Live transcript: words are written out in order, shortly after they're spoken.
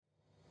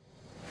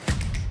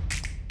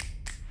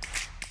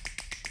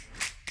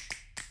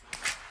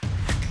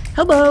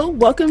Hello,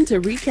 welcome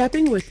to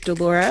Recapping with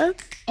Delora.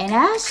 And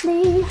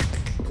Ashley.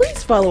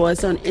 Please follow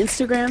us on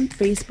Instagram,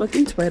 Facebook,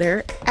 and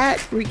Twitter at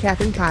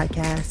Recapping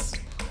Podcast.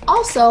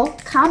 Also,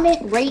 comment,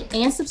 rate,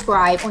 and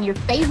subscribe on your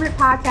favorite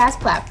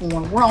podcast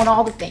platform. We're on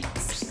all the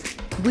things.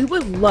 We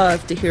would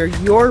love to hear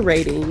your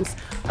ratings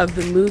of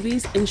the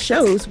movies and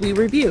shows we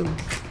review.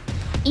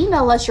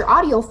 Email us your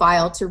audio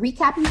file to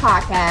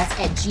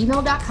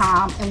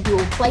recappingpodcast@gmail.com and we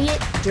will play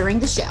it during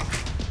the show.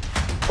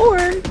 Or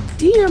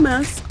DM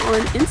us on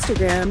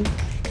Instagram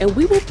and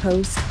we will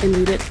post and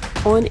read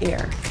it on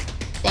air.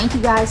 Thank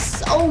you guys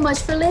so much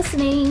for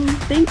listening.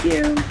 Thank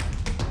you.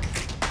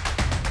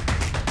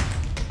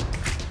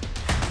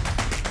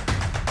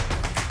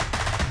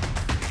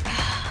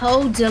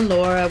 Oh,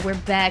 Delora, we're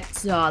back,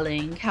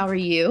 darling. How are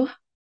you?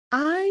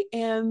 I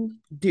am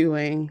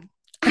doing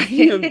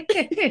the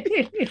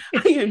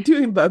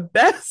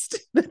best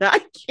that I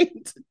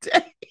can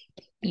today.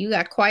 You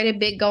got quite a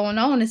bit going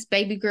on. It's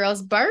baby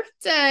girl's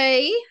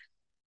birthday.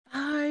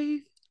 5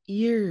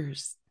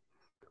 years.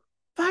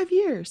 5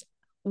 years.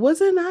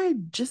 Wasn't I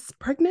just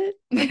pregnant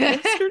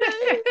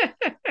yesterday?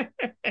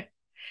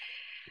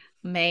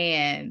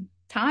 Man,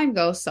 time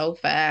goes so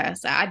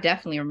fast. I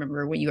definitely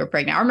remember when you were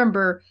pregnant. I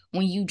remember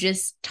when you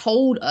just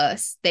told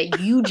us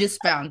that you just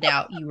found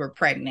out you were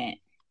pregnant.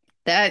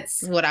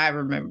 That's what I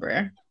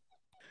remember.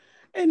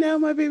 And now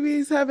my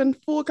baby's having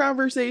full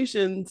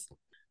conversations.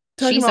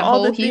 Talking She's about a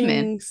all whole the human.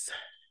 things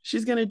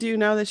she's going to do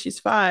now that she's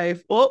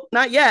 5. Well,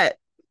 not yet.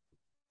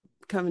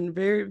 Coming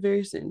very,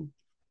 very soon.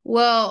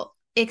 Well,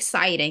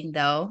 exciting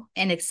though,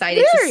 and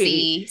excited to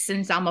see,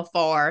 since I'm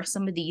afar,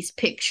 some of these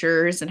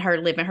pictures and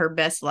her living her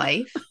best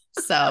life.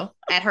 So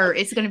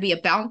it's going to be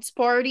a bounce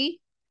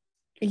party.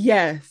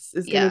 Yes,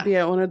 it's going to be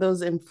at one of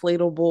those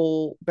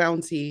inflatable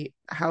bouncy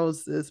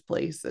houses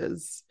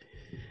places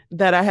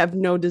that I have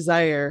no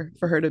desire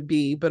for her to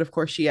be, but of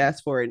course she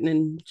asked for it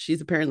and she's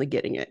apparently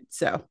getting it.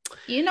 So,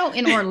 in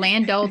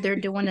Orlando, they're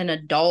doing an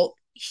adult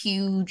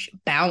huge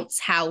bounce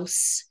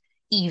house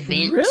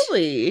event.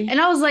 Really? And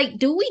I was like,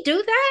 do we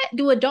do that?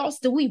 Do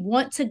we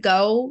want to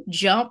go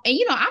jump? And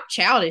I'm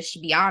childish, to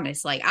be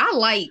honest. Like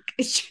I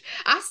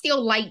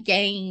still like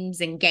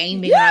games and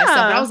gaming and stuff.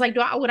 But I was like,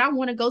 would I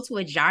want to go to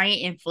a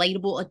giant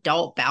inflatable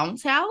adult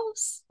bounce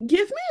house?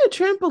 Give me a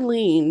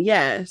trampoline,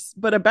 yes.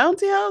 But a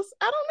bouncy house,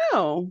 I don't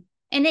know.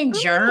 And then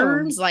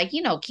germs,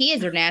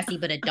 kids are nasty,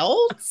 but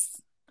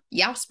adults,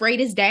 y'all spray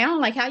this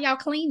down. Like, how y'all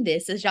clean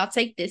this as y'all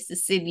take this to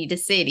city to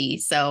city?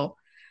 So,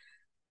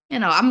 I'm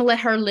gonna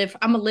let her live.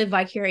 I'm gonna live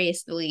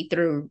vicariously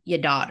through your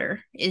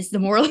daughter, is the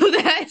moral of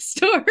that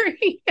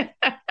story.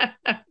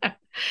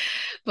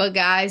 But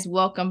guys,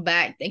 welcome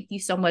back. Thank you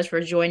so much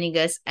for joining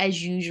us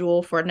as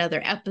usual for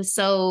another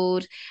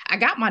episode. I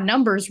got my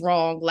numbers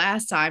wrong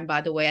last time,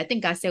 by the way. I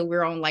think I said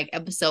we're on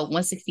episode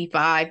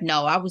 165.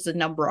 No, I was a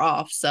number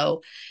off.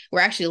 So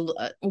we're actually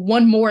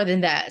one more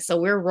than that. So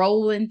we're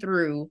rolling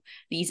through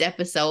these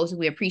episodes.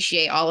 We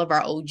appreciate all of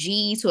our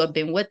OGs who have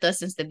been with us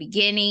since the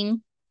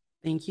beginning.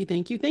 Thank you,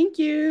 thank you, thank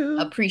you.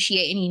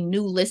 Appreciate any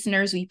new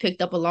listeners we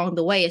picked up along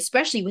the way,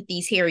 especially with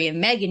these Harry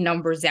and Meghan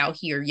numbers out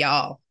here,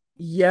 y'all.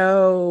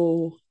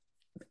 Yo,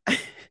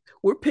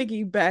 we're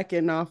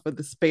piggybacking off of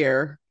the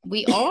spare.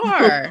 We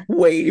are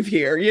wave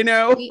here,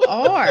 We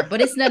are,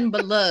 but it's nothing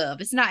but love.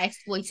 It's not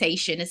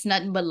exploitation. It's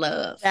nothing but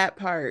love. That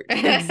part,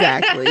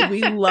 exactly.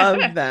 We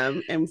love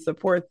them and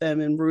support them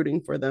and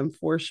rooting for them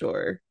for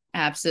sure.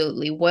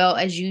 Absolutely. Well,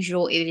 as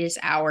usual, it is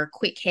our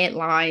quick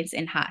headlines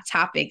and hot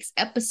topics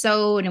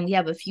episode, and we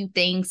have a few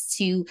things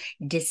to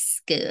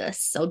discuss.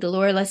 So,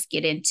 Delora, let's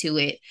get into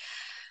it.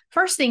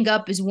 First thing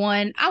up is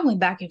one I went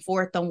back and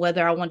forth on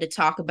whether I wanted to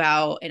talk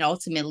about, and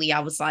ultimately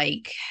I was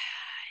like,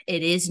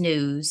 it is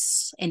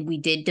news. And we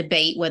did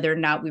debate whether or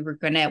not we were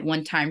going to at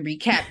one time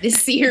recap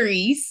this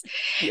series.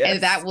 Yes.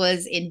 And that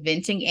was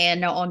Inventing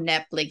Anna on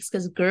Netflix.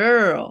 Because,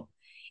 girl,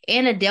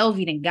 Anna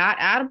Delvey got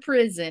out of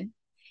prison.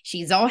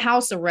 She's on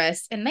house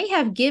arrest, and they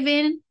have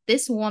given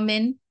this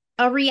woman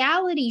a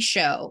reality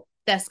show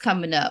that's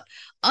coming up.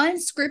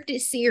 Unscripted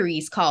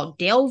series called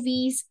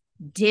Delvey's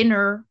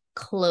Dinner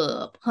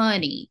Club.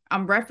 Honey,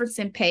 I'm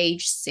referencing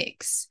page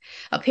 6.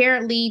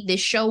 Apparently,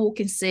 this show will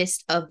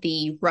consist of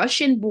the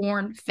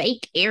Russian-born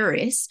fake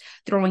heiress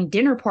throwing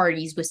dinner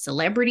parties with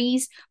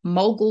celebrities,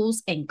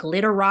 moguls, and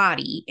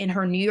glitterati in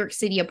her New York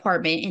City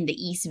apartment in the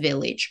East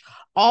Village,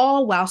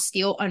 all while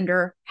still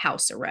under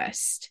house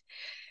arrest.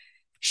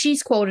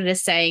 She's quoted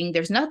as saying,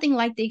 "There's nothing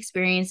like the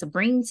experience of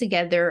bringing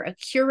together a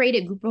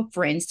curated group of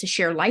friends to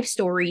share life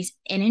stories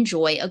and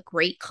enjoy a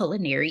great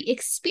culinary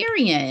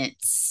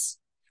experience."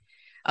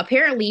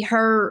 Apparently,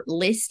 her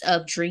list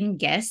of dream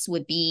guests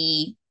would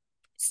be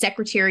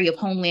Secretary of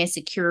Homeland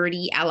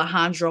Security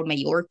Alejandro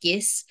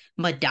Mayorkas,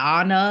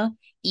 Madonna,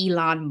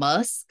 Elon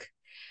Musk.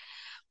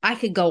 I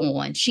could go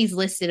on. She's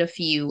listed a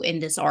few in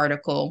this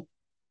article.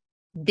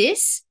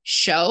 This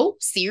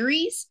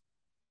series,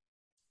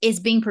 is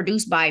being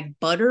produced by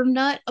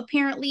Butternut,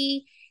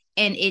 apparently,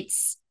 and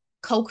it's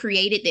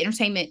co-created. The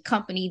entertainment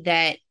company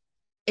that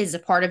is a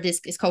part of this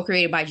is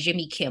co-created by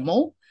Jimmy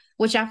Kimmel,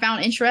 which I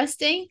found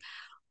interesting.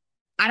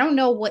 I don't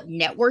know what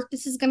network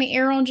this is going to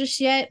air on just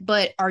yet,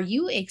 but are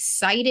you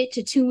excited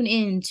to tune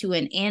in to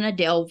an Anna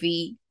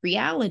Delvey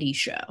reality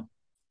show?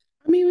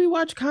 I mean, we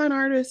watch con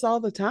artists all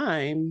the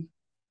time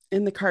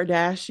in the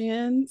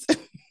Kardashians.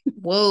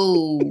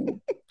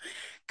 Whoa.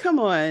 Come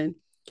on.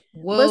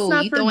 Let's Whoa.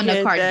 not You throwing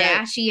the forget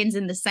that. Kardashians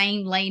in the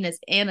same lane as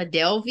Anna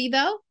Delvey,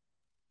 though?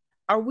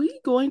 Are we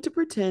going to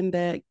pretend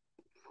that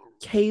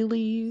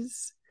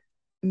Kaylee's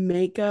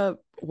makeup,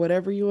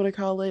 whatever you want to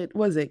call it,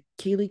 was it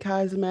Kaylee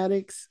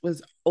Cosmetics,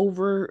 was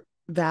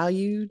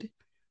overvalued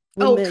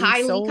when Oh, they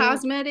Kylie sold?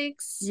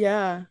 Cosmetics?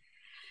 Yeah.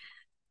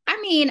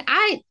 I mean,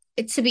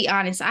 to be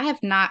honest, I have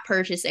not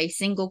purchased a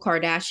single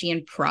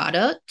Kardashian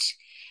product.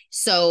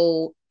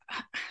 So,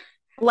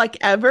 Like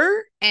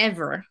ever?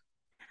 ever.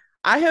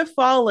 I have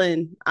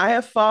fallen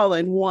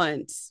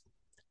once,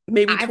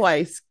 maybe I've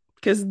twice,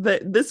 because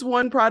this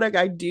one product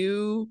I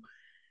do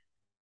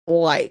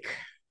like.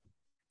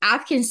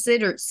 I've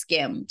considered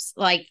Skims.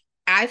 Like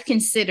I've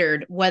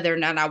considered whether or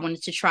not I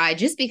wanted to try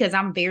just because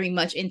I'm very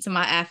much into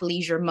my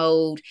athleisure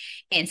mode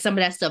and some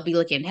of that stuff be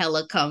looking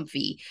hella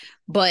comfy.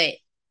 But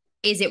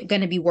is it going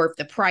to be worth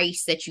the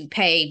price that you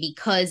pay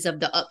because of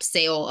the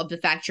upsell of the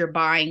fact you're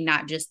buying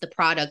not just the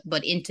product,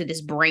 but into this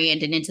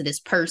brand and into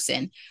this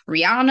person?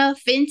 Rihanna,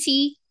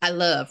 Fenty, I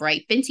love,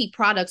 right? Fenty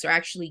products are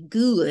actually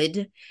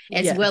good,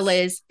 as well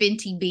Yes. as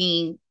Fenty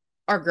being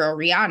our girl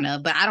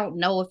Rihanna, but I don't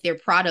know if their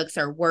products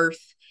are worth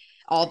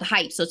all the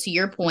hype. So to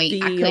your point,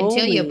 I The couldn't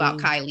tell you about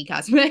only, Kylie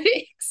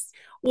Cosmetics.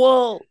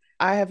 well,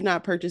 I have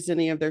not purchased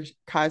any of their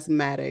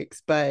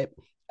cosmetics, but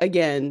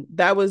again,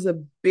 that was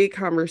a big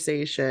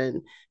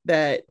conversation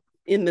that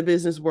in the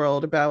business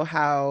world about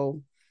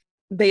how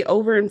they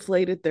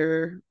overinflated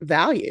their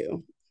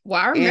value. Well,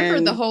 I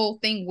remember the And whole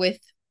thing with,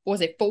 was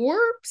it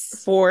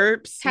Forbes?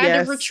 Forbes, Had to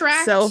yes,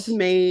 retract.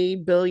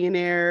 self-made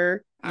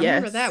billionaire. I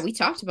remember that. Yes, We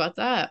talked about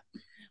that.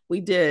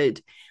 we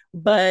did.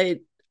 But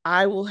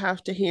I will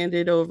have to hand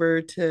it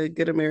over to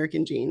Good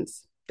American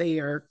Jeans. They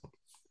are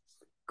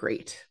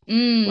great.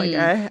 Like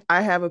Mm.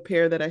 I have a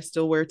pair that I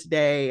still wear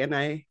today and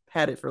I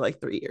had it for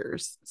like 3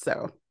 years.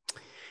 So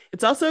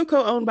it's also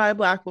co-owned by a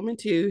Black woman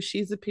too.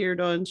 She's appeared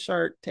on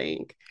Shark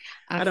Tank.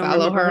 I I don't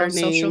follow remember her her on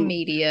social name.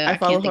 media. I I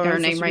follow can't think her of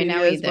on her name social right now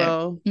media as either.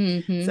 well.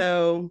 Mm-hmm.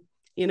 So,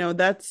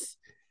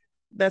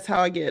 that's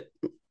how I get,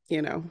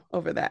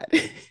 over that.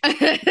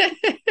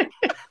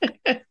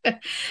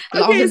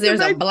 Long Okay, as since there's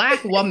a I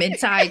black woman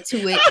tied to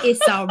it,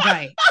 it's all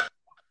right.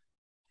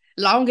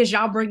 Long as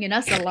y'all bringing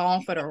us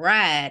along for the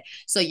ride.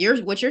 So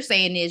what you're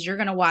saying is you're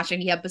gonna watch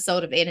any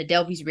episode of Anna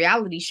Delvey's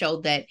reality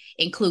show that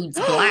includes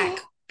black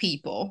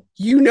people.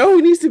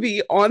 who needs to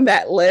be on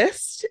that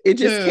list? It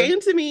just Who? came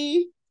to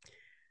me.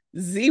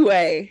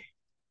 Z-Way.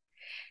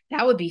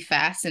 That would be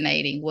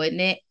fascinating,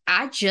 wouldn't it?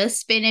 I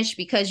just finished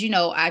because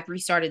I've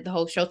restarted the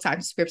whole Showtime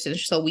subscription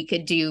so we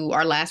could do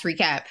our last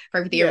recap for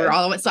everything we're Yes.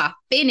 all on. So I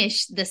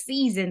finished the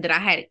season that I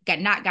had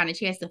not gotten a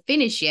chance to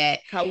finish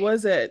yet. How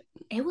was it?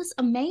 It was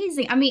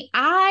amazing. I mean,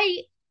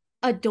 I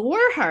adore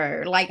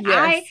her.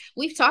 Yes.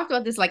 We've talked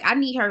about this. Like, I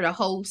need her to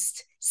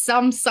host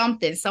some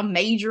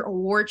major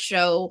award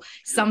show,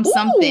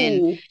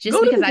 something, Ooh, just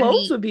because Golden I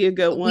Globes need. would be a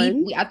good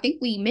one. I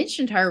think we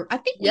mentioned her. I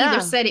think we either Yeah.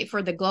 said it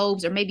for the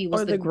Globes or maybe it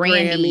was Or the the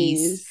Grammys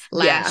Grammys. Yeah.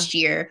 last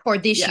year or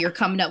this Yeah. year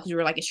coming up because we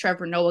were like, is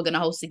Trevor Noah going to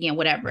host again?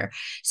 Whatever.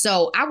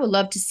 So I would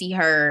love to see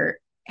her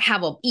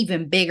have an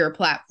even bigger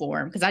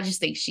platform because I just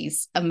think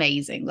she's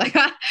amazing. Like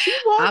She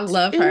I walked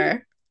love in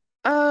her.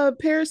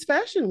 Paris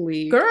Fashion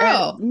Week at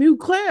Girl,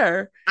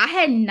 Mugler. I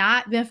had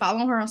not been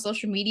following her on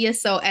social media.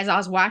 So as I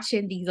was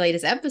watching these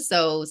latest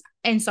episodes,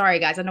 and sorry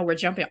guys, I know we're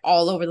jumping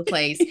all over the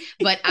place,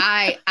 but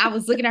I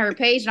was looking at her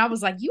page and I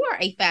was like, you are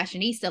a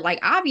fashionista. Like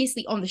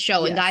obviously on the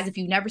show. And guys, Yes. if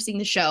you've never seen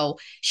the show,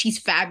 she's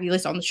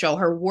fabulous on the show.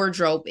 Her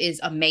wardrobe is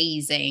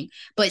amazing,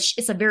 but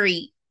it's a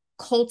very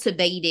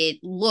cultivated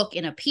look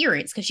and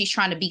appearance because she's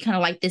trying to be kind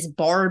of like this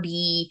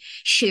Barbie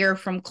Cher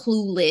from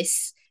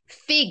Clueless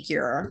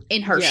figure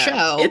in her Yeah.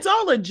 show. It's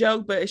all a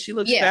joke, but she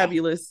looks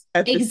fabulous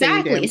at the same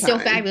Exactly. damn It's still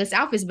time. fabulous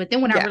outfits. But then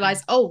when I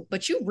realized, oh,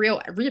 but you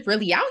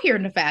really out here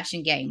in the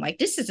fashion game. Like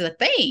this is a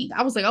thing.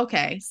 I was like,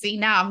 okay, see,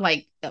 now I'm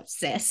like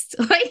obsessed,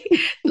 like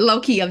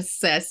low-key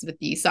obsessed with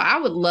you. So I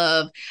would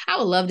love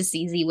to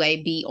see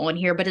Z-Way be on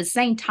here, but at the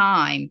same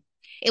time,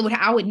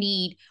 I would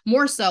need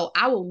more so.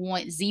 I would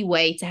want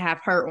Z-Way to have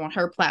her on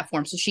her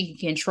platform so she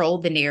can control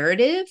the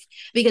narrative.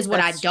 Because what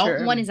I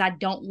don't want is I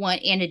don't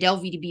want Anna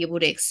Delvey to be able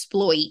to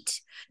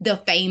exploit the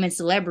fame and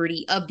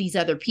celebrity of these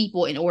other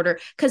people in order.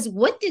 Because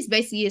what this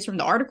basically is from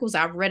the articles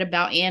I've read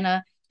about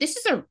Anna, this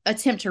is an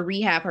attempt to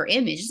rehab her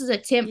image. This is an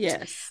attempt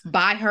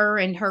by her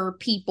and her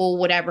people,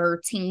 whatever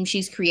her team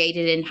she's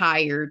created and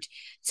hired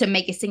to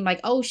make it seem like,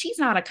 oh, she's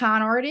not a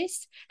con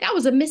artist. That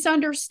was a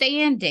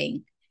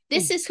misunderstanding.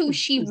 This is who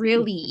she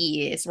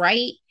really is,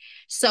 right?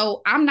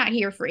 So I'm not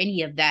here for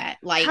any of that.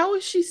 Like, how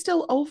is she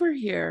still over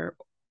here?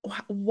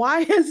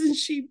 Why hasn't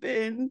she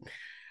been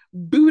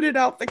booted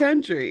out the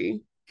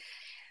country?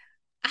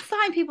 I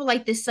find people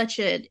like this such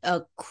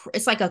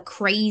it's like a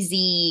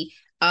crazy,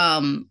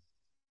 not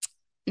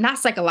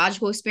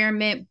psychological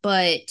experiment,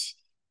 but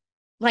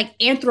like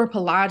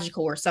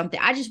anthropological or something.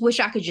 I just wish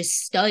I could just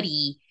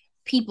study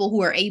people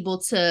who are able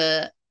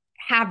to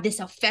have this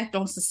effect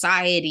on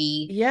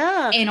society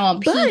Yeah. and on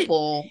But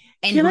people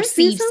and can I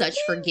say receive something? such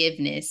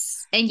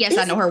forgiveness. And yes,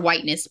 I It's know her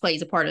whiteness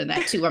plays a part of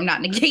that too. I'm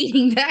not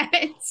negating that.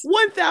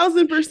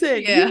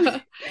 1000%. Yeah.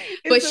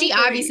 It's But so she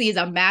funny. obviously is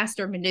a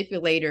master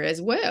manipulator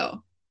as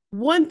well.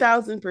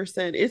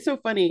 1000%. It's so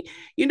funny.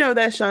 You know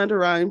that Shonda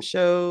Rhimes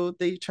show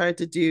they tried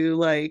to do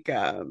like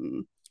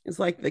it's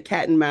like the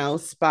cat and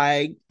mouse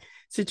spy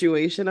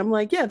situation. I'm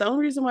like, yeah, the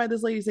only reason why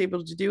this lady's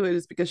able to do it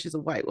is because she's a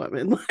white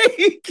woman.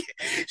 Like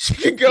she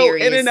could go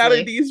in and out of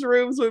Seriously. these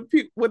rooms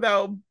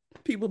without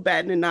people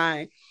batting an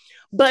eye.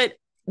 But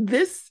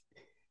this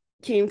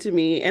came to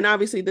me, and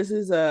obviously this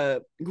is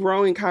a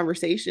growing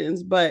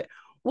conversations, but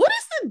what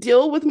is the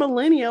deal with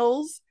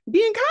millennials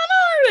being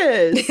con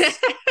artists?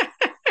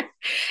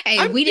 Hey,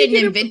 I'm we didn't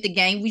thinking of invent the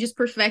game, we just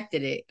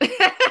perfected it.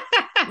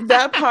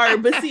 that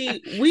part, but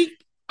see, we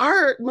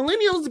our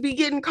millennials be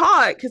getting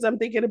caught because I'm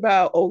thinking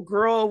about old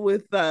girl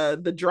with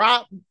the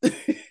drop,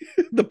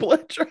 the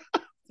blood drop.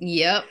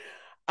 Yep.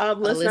 Let's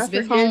not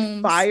Elizabeth forget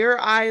Holmes, Fire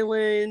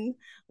Island.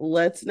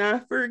 Let's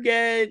not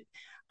forget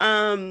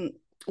um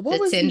the what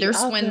was the Tinder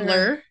other?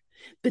 swindler.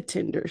 The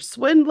Tinder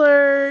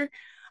swindler,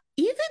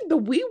 even the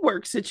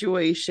WeWork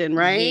situation,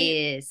 right?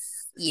 Yes.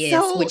 Yes.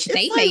 So Which it's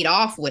they like made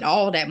off with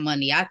all that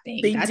money, I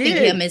think. they I think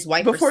him and did his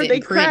wife are before they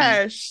sitting pretty.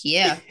 crashed.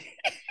 Yeah.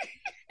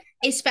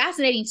 It's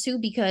fascinating too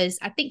because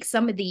I think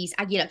some of these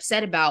I get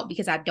upset about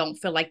because I don't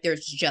feel like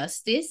there's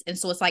justice. And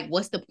so it's like,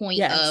 what's the point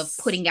of Yes,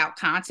 putting out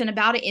content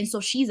about it? And so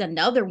she's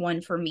another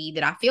one for me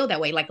that I feel that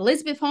way. Like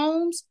Elizabeth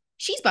Holmes,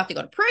 she's about to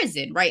go to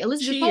prison, right?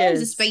 Elizabeth she Holmes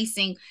is is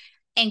facing,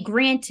 and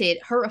granted,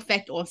 her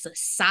effect on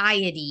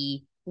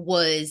society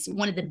was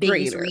one of the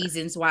biggest greater.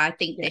 reasons why I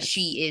think that Yes,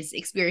 she is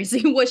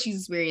experiencing what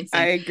she's I experiencing.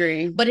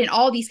 agree. But in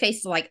all these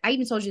cases, like I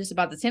even told you this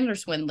about the Tinder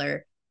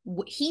swindler,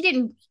 he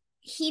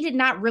did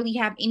not really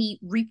have any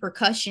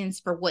repercussions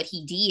for what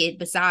he did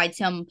besides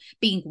him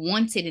being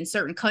wanted in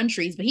certain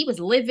countries, but he was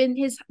living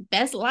his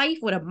best life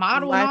with a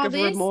model and Lack all of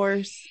this.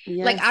 remorse.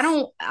 Like Yes.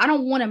 I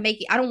don't want to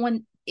make it, I don't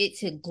want it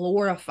to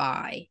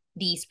glorify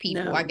these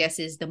people, I No. guess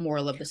is the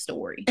moral of the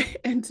story.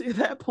 And to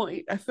that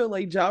point, I feel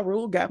like Ja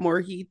Rule got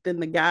more heat than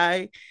the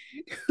guy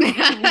Well,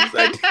 who's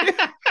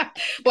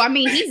I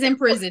mean, he's in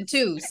prison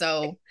too,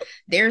 so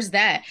there's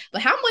that.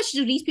 But how much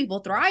do these people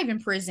thrive in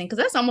prison? Because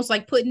that's almost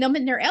like putting them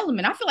in their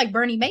element. I feel like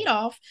Bernie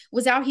Madoff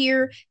was out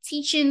here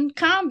teaching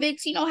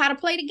convicts, how to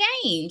play the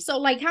game. So,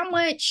 like, how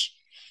much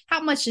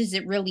is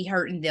it really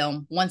hurting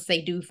them once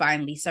they do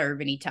finally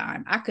serve any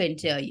time? I couldn't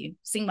tell you.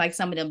 Seemed like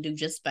some of them do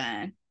just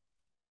fine.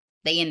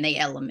 They in their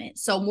element.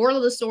 So, moral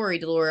of the story,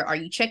 Delora, are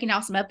you checking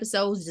out some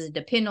episodes? Does it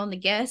depend on the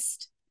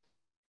guest?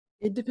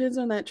 it depends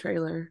on that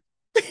trailer.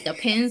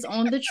 Depends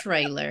on the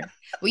trailer.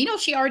 Well,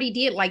 she already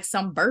did like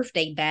some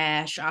birthday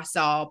bash. I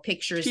saw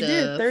pictures She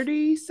did of.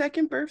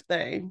 32nd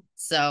birthday.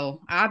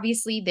 So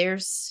obviously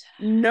there's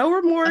No a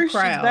remorse. She's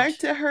crowd. back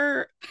to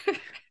her.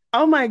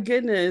 Oh my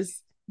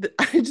goodness.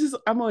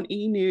 I'm on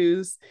E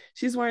News.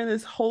 She's wearing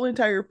this whole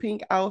entire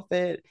pink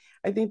outfit.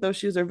 I think those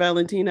shoes are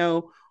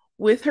Valentino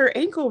with her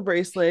ankle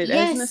bracelet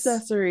as an Yes.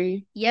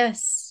 accessory.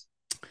 Yes.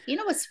 You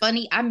know what's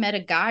funny? I met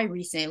a guy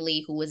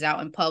recently who was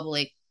out in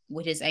public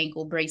with his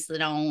ankle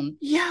bracelet on,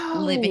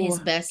 living his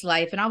Yo, best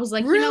life. And I was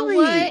like, you know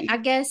what? I really?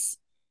 guess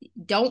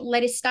don't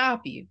let it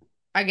stop you.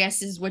 I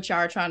guess is what y'all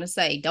are trying to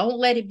say. Don't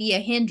let it be a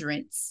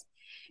hindrance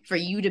for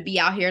you to be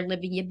out here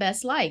living your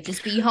best life.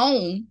 Just be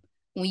home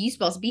when you're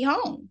supposed to be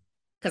home.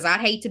 Because I'd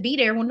hate to be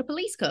there when the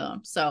police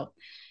come. So,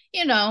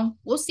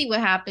 we'll see what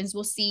happens.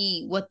 We'll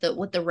see what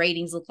the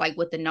ratings look like,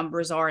 what the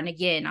numbers are. And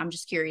again, I'm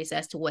just curious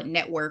as to what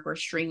network or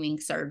streaming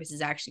service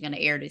is actually going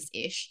to air this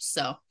ish.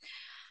 So,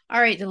 all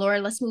right, Delora,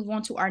 let's move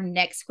on to our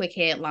next quick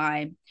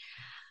headline.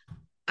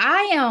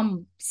 I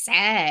am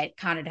sad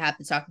kind of to have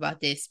to talk about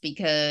this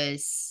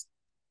because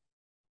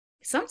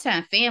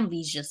sometimes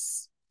families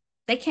just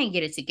they can't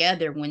get it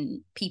together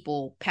when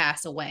people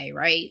pass away,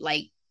 right?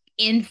 Like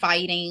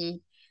infighting,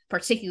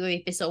 particularly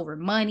if it's over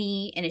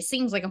money. And it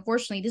seems like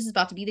unfortunately this is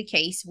about to be the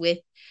case with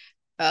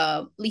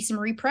Lisa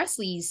Marie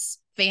Presley's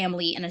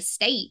family and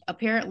estate.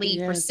 Apparently,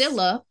 Yes.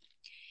 Priscilla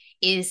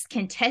is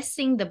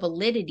contesting the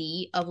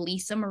validity of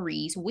Lisa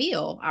Marie's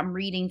will. I'm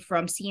reading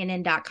from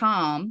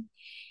CNN.com.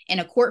 In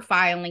a court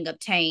filing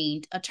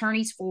obtained,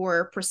 attorneys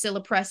for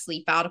Priscilla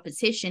Presley filed a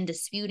petition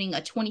disputing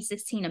a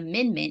 2016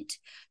 amendment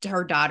to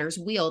her daughter's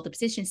will. The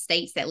petition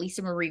states that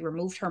Lisa Marie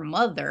removed her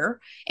mother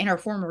and her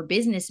former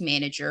business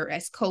manager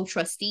as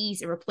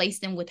co-trustees and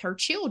replaced them with her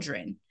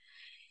children.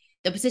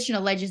 The petition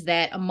alleges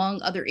that,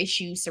 among other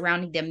issues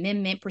surrounding the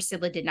amendment,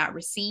 Priscilla did not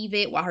receive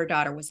it while her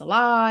daughter was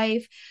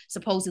alive.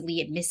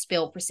 Supposedly, it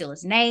misspelled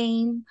Priscilla's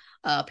name.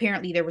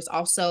 Apparently, there was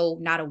also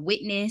not a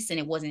witness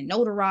and it wasn't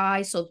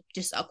notarized. So,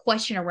 just a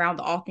question around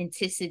the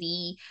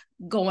authenticity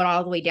going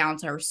all the way down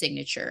to her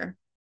signature.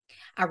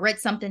 I read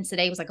something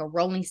today, it was like a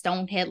Rolling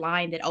Stone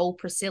headline that, oh,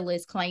 Priscilla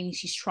is claiming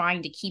she's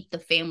trying to keep the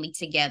family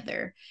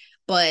together.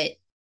 But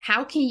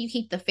how can you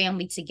keep the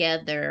family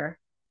together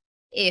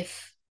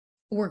if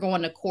we're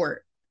going to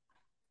court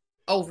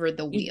over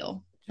the You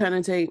wheel.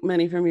 trying to take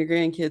money from your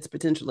grandkids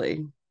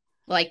potentially.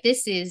 Like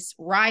this is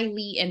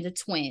Riley and the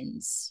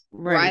twins.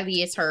 Right.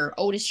 Riley is her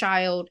oldest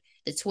child.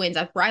 The twins,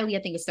 Riley,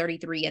 I think is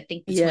 33. I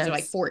think the twins are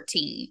like Yes.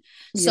 14.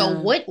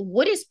 So Yeah.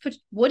 what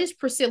is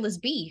Priscilla's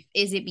beef?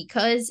 Is it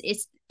because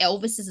it's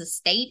Elvis's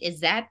estate?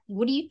 Is that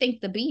what do you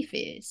think the beef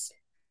is?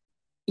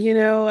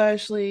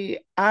 Ashley,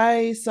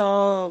 I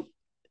saw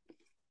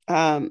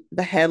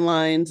the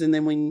headlines, and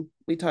then when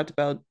we talked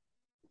about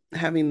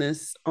having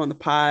this on the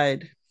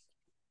pod,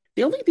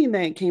 the only thing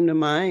that came to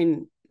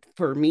mind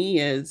for me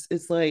is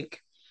it's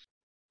like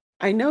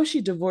I know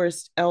she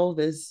divorced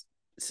Elvis.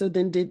 So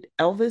then did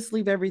Elvis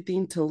leave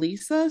everything to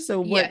Lisa? So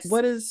what Yes,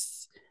 what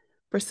is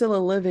Priscilla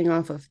living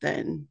off of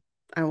then?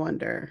 I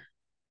wonder.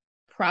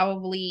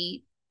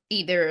 probably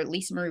either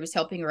Lisa Marie was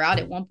helping her out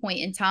at one point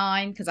in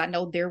time because I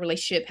know their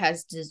relationship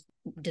has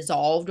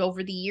dissolved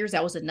over the years.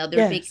 That was another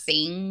big Yes.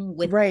 thing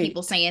with Right.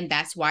 people saying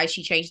that's why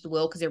she changed the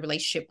will because their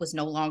relationship was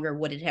no longer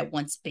what it had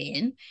once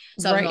been.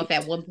 So I don't know if at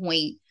Right. one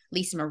point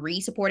Lisa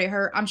Marie supported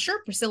her. I'm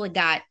sure Priscilla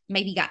got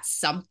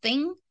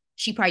something.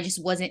 She probably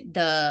just wasn't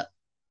the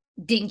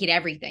didn't get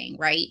everything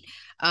right.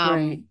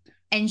 Right.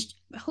 And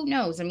who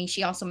knows? I mean,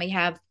 she also may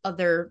have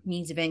other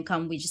means of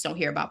income we just don't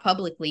hear about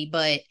publicly,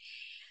 but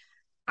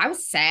I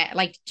was sad,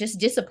 like just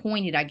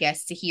disappointed, I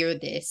guess, to hear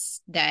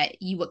this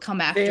that you would come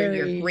after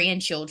your Very.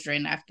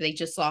 grandchildren after they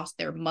just lost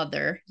their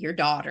mother, your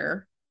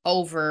daughter,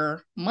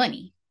 over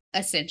money,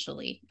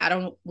 essentially.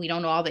 We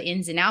don't know all the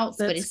ins and outs,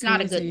 but That's it's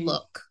not a good crazy.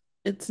 look.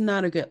 It's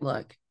not a good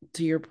look,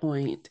 to your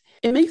point.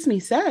 It makes me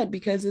sad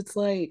because it's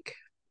like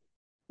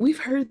we've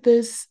heard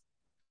this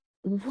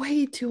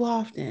way too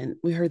often.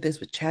 We heard this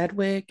with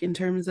Chadwick in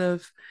terms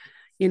of,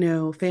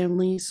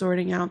 family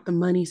sorting out the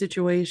money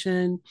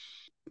situation,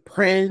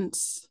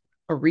 Prince,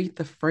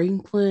 Aretha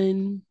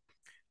Franklin.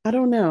 I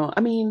don't know.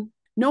 I mean,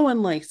 no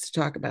one likes to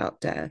talk about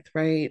death,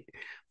 right?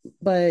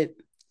 But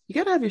you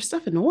got to have your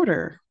stuff in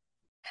order.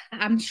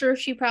 I'm sure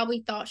she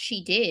probably thought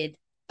she did,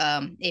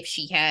 if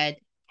she had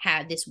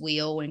this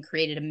will and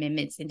created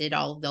amendments and did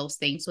all of those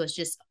things. So it's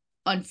just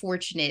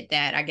unfortunate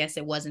that I guess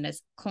it wasn't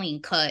as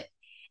clean cut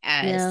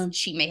as Yeah.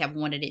 she may have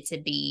wanted it to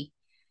be,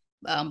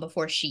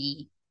 before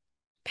she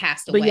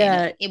passed But away,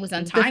 and it, yeah, it was the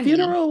untimely.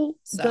 funeral,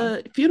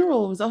 So the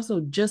funeral was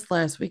also just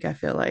last week, I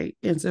feel like.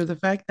 And so the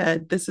fact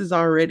that this is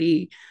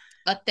already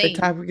a the thing.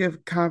 topic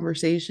of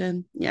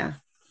conversation, yeah,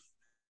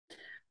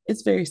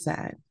 it's very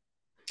sad.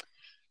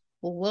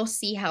 Well, we'll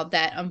see how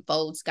that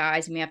unfolds,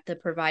 guys. We have to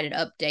provide an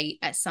update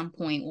at some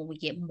point when we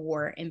get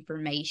more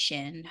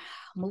information.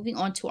 Moving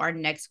on to our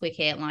next quick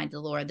headline,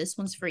 Delora. This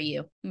one's for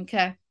you.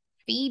 Okay.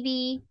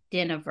 Phoebe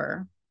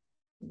Dynevor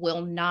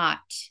will not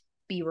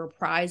be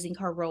reprising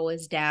her role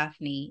as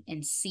Daphne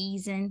in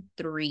season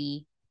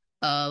 3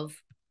 of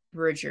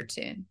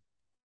Bridgerton.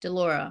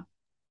 Delora,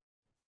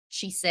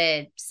 she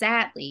said,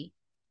 sadly,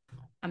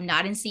 I'm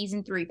not in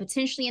season 3,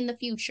 potentially in the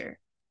future.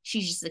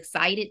 She's just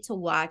excited to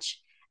watch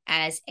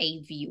as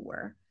a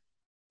viewer.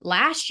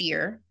 Last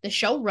year, the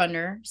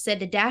showrunner said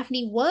that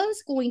Daphne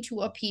was going to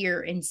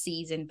appear in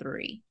season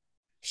 3.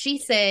 She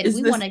said, Is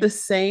we want this to, the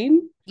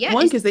same yeah,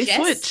 one? it's Because they Jess.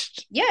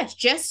 switched. Yeah, it's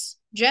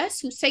Jess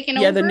who's taking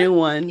Yeah, the over. new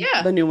one.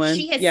 Yeah. The new one.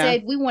 She had Yeah.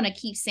 said we want to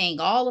keep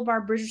seeing all of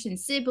our Bridgerton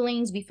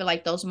siblings. We feel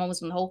like those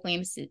moments when the whole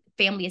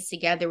family is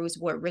together is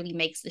what really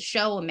makes the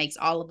show and makes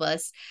all of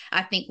us,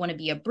 I think, want to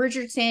be a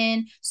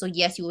Bridgerton. So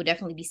yes, you will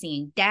definitely be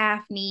seeing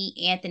Daphne,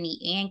 Anthony,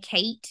 and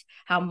Kate.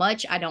 How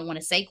much I don't want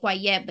to say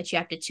quite yet, but you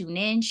have to tune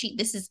in.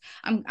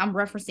 I'm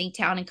referencing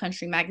Town and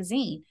Country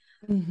magazine.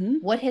 Mm-hmm.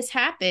 What has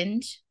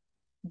happened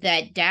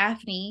that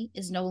Daphne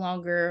is no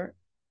longer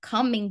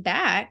coming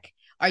back?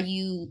 Are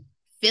you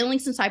feeling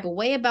some type of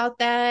way about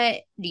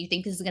that? Do you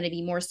think this is going to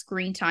be more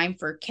screen time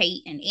for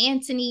Kate and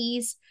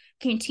Anthony's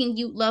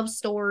continued love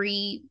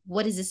story?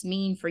 What does this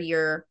mean for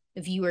your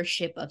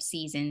viewership of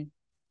season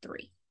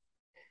 3?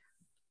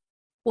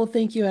 Well,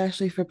 thank you,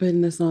 Ashley, for putting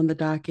this on the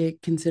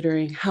docket,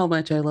 considering how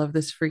much I love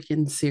this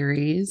freaking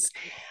series.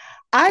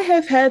 I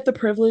have had the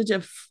privilege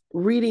of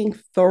reading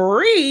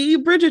 3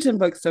 Bridgerton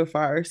books so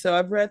far. So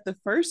I've read the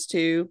first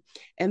 2,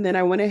 and then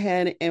I went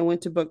ahead and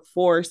went to book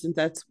 4, since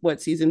that's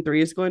what season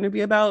 3 is going to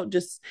be about,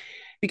 just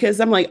because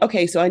I'm like,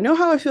 okay, so I know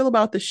how I feel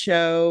about the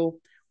show,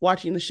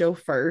 watching the show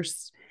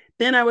first.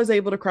 Then I was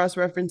able to cross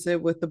reference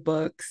it with the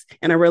books,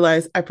 and I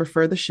realized I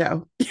prefer the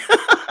show.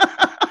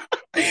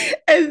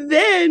 And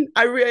then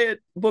I read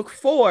book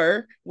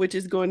 4, which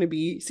is going to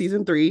be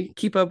season 3.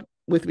 Keep up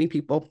with me,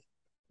 people.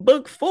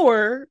 Book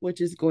 4, which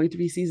is going to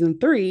be season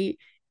 3,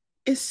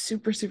 is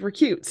super, super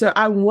cute. So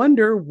I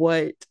wonder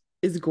what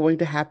is going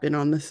to happen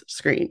on the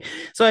screen.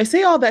 So I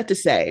say all that to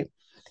say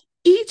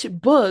each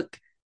book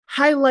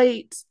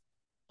highlights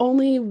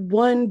only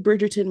one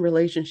Bridgerton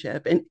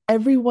relationship, and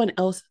everyone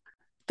else,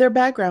 they're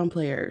background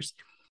players.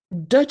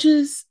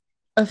 Duchess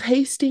of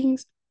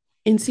Hastings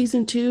in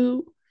season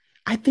 2,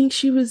 I think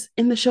she was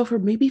in the show for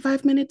maybe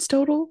 5 minutes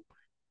total.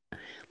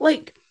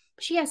 Like,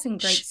 She has some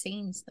great she,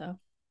 scenes though.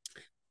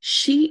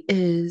 she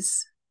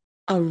is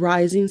a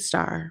rising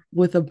star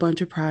with a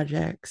bunch of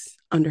projects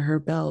under her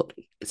belt,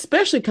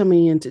 especially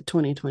coming into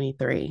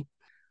 2023.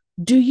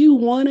 Do you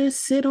want to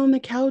sit on the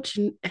couch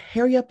and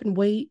hurry up and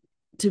wait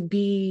to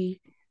be,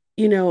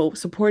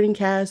 supporting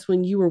cast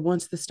when you were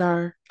once the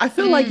star? I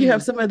feel like you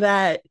have some of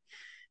that.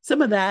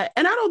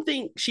 And I don't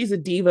think she's a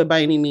diva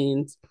by any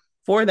means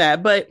for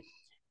that, but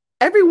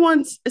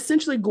everyone's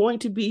essentially going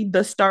to be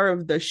the star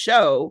of the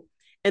show.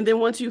 And then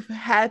once you've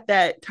had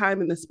that time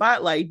in the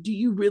spotlight, do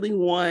you really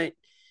want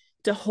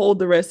to hold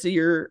the rest of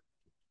your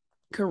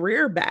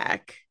career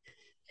back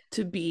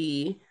to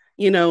be,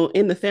 in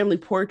the family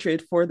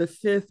portrait for the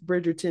fifth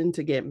Bridgerton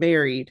to get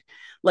married?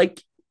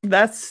 Like,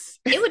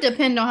 it would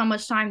depend on how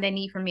much time they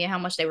need from me and how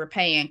much they were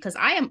paying. Because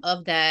I am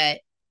of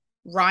that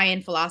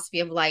Ryan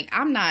philosophy of like,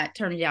 I'm not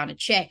turning down a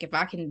check if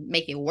I can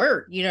make it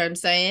work. You know what I'm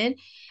saying?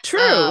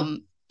 True.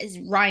 It's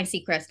Ryan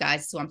Seacrest,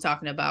 guys, is who I'm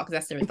talking about, because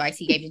that's the advice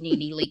he gave to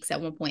NeNe Leakes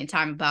at one point in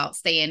time about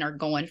staying or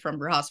going from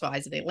Real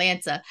Housewives of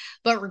Atlanta.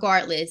 But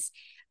regardless,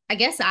 I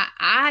guess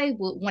I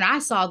when I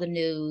saw the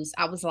news,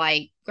 I was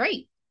like,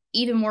 great.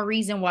 Even more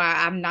reason why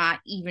I'm not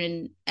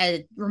even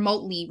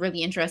remotely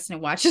really interested in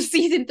watching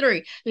season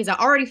 3, because I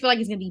already feel like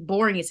it's going to be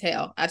boring as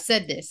hell. I've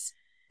said this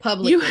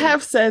publicly. You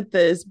have said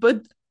this,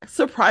 but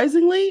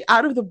surprisingly,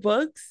 out of the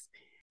books,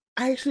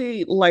 I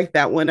actually like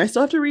that one. I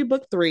still have to read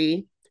book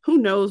 3. Who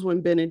knows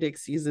when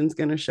Benedict's season's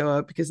going to show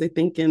up, because they're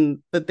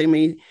thinking that they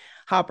may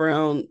hop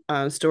around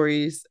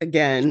stories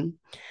again.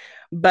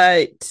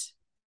 But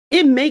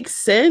it makes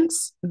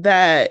sense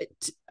that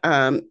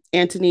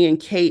Anthony and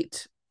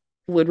Kate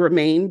would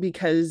remain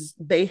because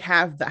they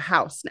have the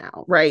house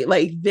now, right?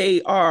 Like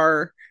they've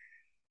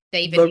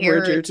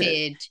inherited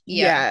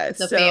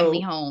the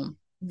family home.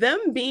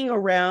 Them being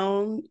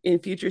around in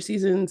future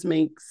seasons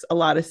makes a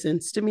lot of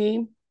sense to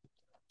me.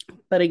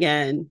 But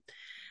again,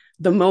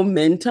 the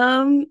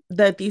momentum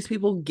that these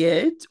people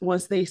get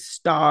once they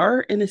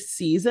star in a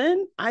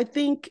season, I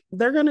think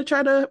they're going to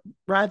try to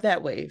ride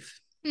that wave.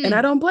 And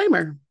I don't blame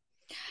her.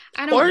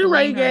 I don't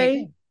blame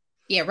her.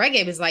 Yeah,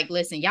 Reggae was like,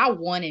 listen, y'all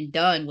one and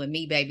done with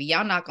me, baby.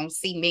 Y'all not going to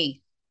see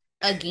me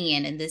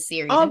again in this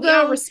series. Although, and we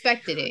all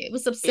respected it. It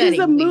was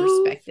upsetting. We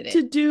respected it.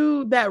 To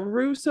do that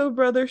Russo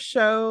Brothers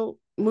show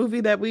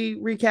movie that we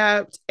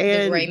recapped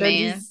and The Gray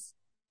Man.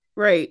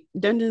 Right.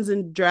 Dungeons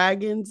and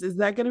Dragons. Is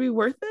that going to be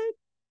worth it?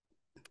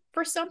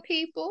 For some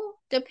people,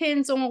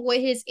 depends on what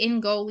his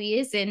end goal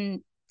is.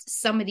 And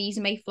some of these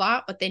may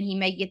flop, but then he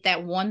may get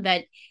that one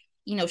that,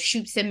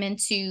 shoots him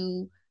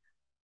into,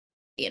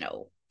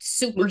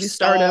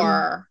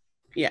 superstar.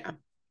 Yeah.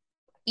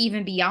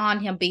 Even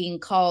beyond him being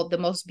called the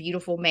most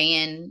beautiful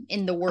man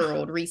in the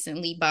world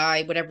recently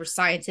by whatever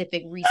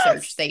scientific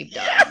research they've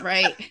done,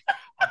 right?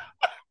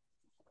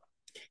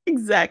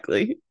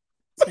 Exactly.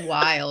 It's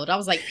wild. I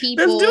was like,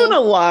 people. That's doing a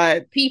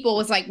lot. People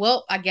was like,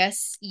 well, I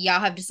guess y'all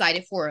have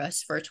decided for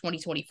us for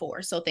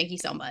 2024. So thank you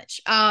so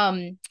much.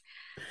 I'm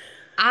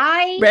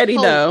ready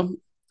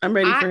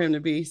for him to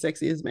be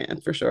Sexiest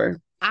Man for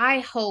sure. I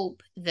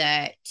hope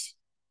that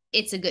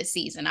it's a good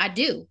season. I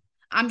do.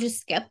 I'm just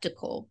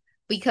skeptical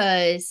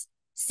because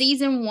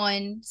season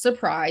 1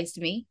 surprised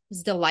me. It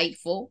was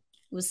delightful.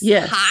 It was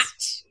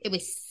hot. It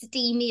was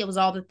steamy. It was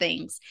all the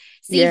things.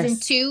 Season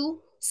 2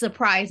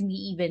 surprised me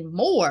even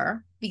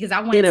more because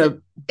I went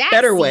into that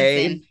better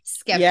way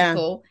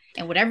skeptical.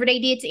 And whatever they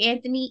did to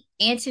Anthony,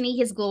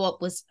 his glow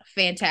up was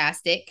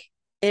fantastic.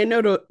 And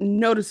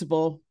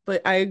noticeable,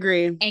 but I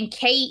agree. And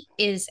Kate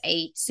is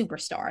a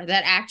superstar.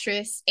 That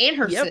actress and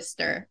her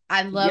sister.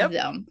 I love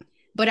them.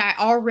 But I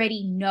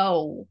already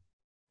know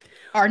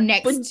our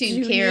next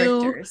two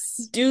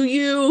characters. Do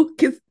you?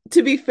 Because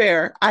to be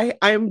fair,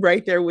 I'm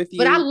right there with you.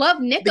 But I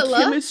love Nicola.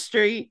 The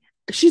chemistry.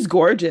 She's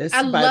gorgeous.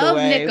 I love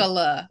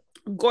Nicola.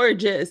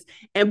 Gorgeous.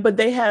 But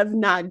they have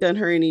not done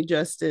her any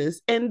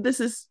justice. And this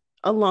is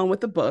along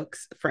with the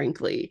books,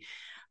 frankly,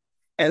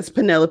 as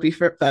Penelope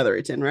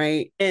Featherton,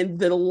 right? And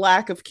the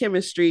lack of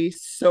chemistry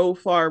so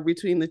far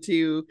between the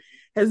two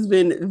has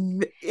been.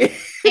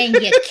 And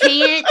you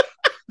can't.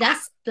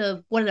 That's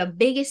one of the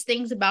biggest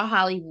things about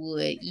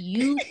Hollywood.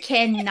 You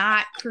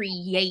cannot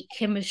create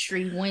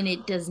chemistry when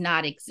it does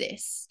not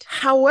exist.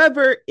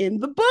 However,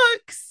 in the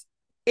books,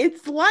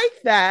 it's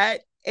like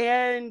that.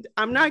 And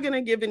I'm not going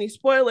to give any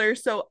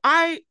spoilers. So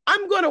I'm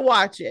going to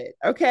watch it.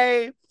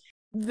 Okay.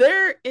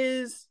 There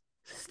is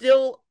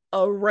still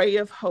a ray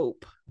of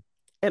hope.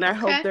 And I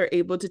hope they're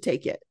able to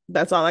take it.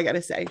 That's all I got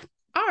to say.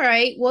 All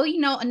right. Well,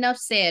 enough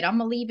said. I'm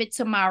going to leave it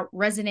to my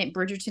resident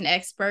Bridgerton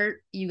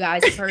expert. You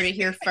guys have heard it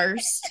here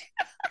first.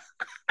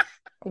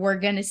 We're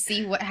going to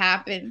see what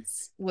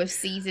happens with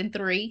season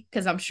 3,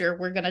 because I'm sure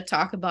we're going to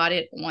talk about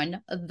it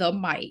on the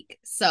mic.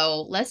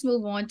 So let's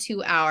move on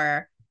to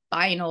our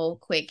final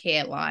quick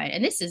headline.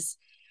 And this is,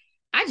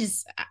 I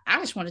just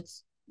want to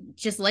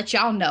just let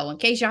y'all know, in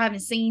case y'all haven't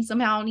seen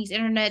somehow on these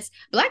internets,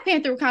 Black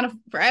Panther Wakanda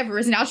Forever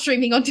is now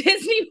streaming on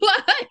Disney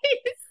Plus.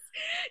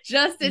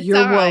 Just in You're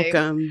time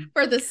welcome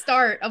for the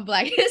start of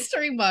Black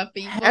History Month,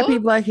 people. Happy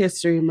Black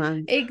History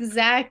Month.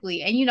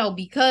 Exactly. And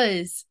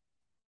because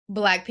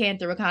Black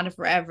Panther Wakanda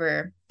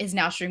Forever is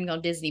now streaming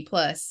on Disney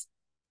Plus,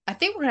 I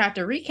think we're gonna have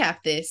to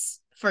recap this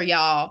for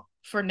y'all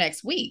for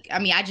next week. I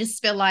mean, I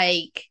just feel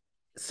like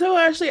So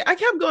actually, I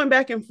kept going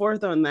back and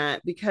forth on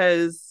that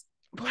because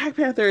Black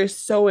Panther is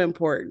so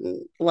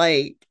important.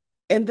 Like,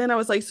 and then I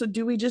was like, so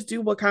do we just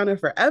do Wakanda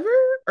Forever?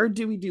 Or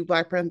do we do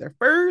Black Panther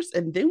first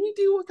and then we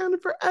do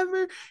Wakanda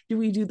Forever? Do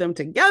we do them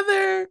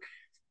together?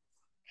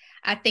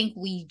 I think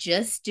we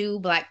just do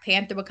Black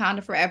Panther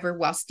Wakanda Forever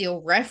while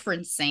still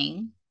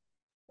referencing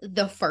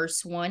the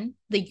first one,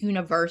 the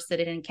universe that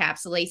it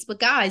encapsulates. But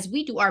guys,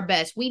 we do our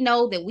best. We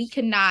know that we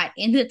cannot,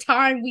 in the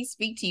time we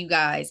speak to you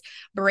guys,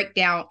 break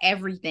down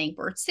everything,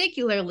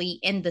 particularly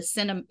in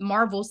the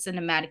Marvel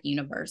Cinematic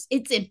Universe.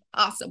 It's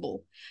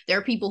impossible. There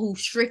are people who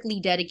strictly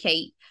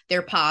dedicate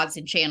their pods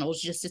and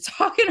channels just to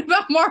talking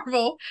about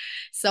Marvel.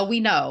 So we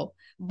know.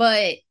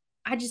 But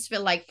I just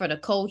feel like for the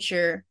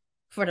culture,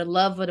 for the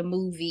love of the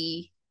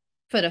movie,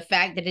 for the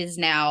fact that it is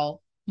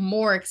now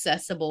more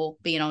accessible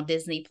being on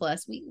Disney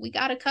Plus, we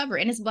got to cover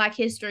it. And it's Black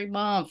History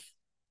Month.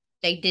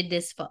 They did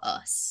this for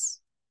us.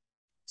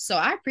 So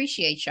I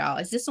appreciate y'all.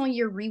 Is this on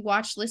your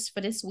rewatch list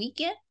for this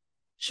weekend?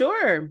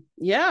 Sure.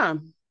 Yeah.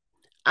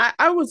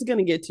 I was going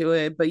to get to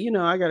it, but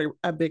I got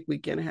a big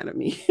weekend ahead of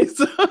me.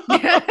 So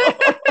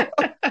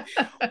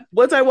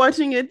was I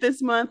watching it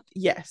this month?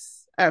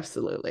 Yes,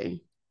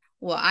 absolutely.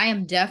 Well, I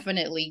am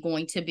definitely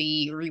going to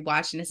be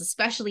rewatching this,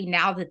 especially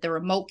now that the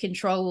remote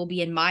control will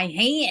be in my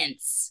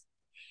hands.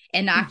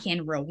 And I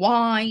can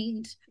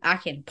rewind, I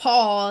can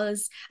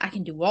pause, I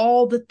can do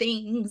all the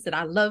things that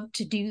I love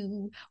to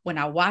do when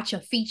I watch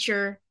a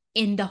feature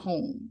in the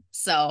home.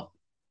 So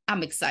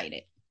I'm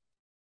excited.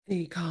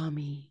 They call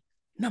me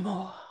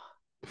Namor.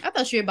 I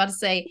thought you were about to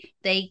say,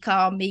 they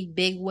call me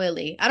Big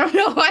Willie. I don't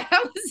know why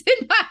that was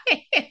in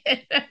my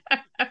head.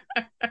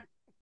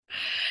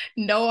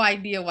 No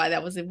idea why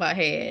that was in my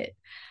head.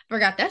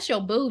 Forgot that's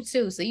your boo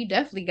too. So you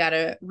definitely got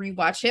to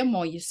rewatch him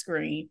on your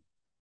screen.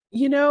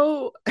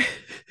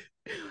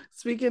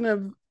 Speaking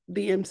of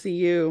the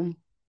MCU,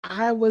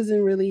 I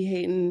wasn't really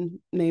hating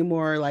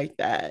Namor like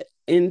that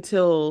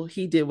until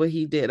he did what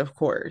he did, of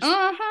course.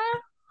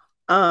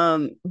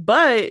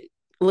 But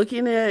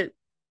looking at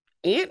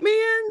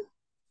Ant-Man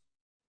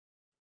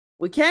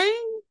with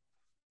Kang,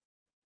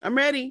 I'm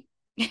ready.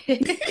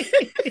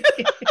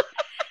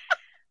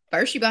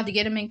 First, you about to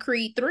get him in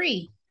Creed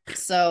 3.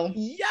 So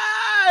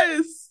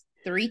yes,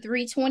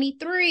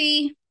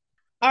 3/3/23.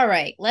 All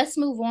right, let's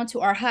move on to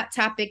our hot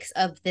topics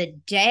of the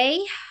day.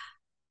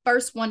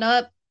 First one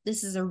up,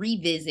 this is a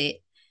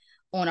revisit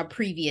on a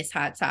previous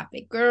hot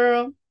topic.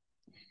 Girl,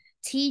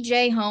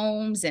 TJ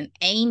Holmes and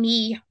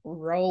Amy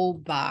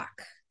Robach.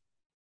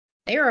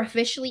 They are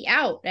officially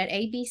out at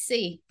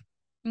ABC.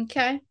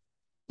 Okay,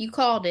 you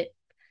called it.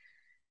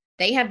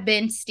 They have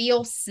been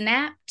still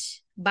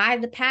snapped by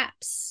the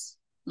paps,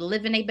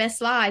 living their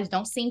best lives,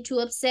 don't seem too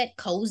upset,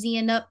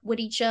 cozying up with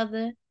each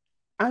other.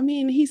 I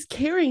mean, he's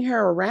carrying her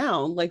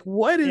around. Like,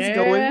 what is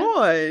going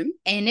on?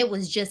 And it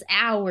was just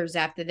hours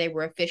after they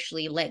were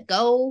officially let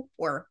go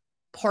or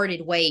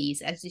parted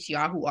ways, as this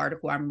Yahoo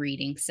article I'm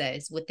reading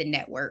says, with the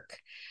network.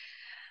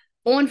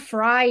 On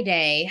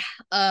Friday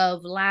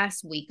of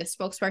last week, a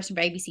spokesperson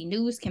for ABC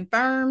News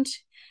confirmed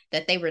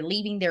that they were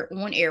leaving their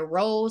on-air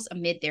roles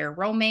amid their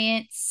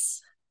romance.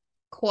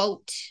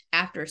 Quote,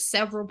 after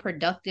several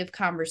productive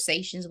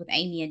conversations with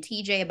Amy and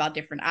TJ about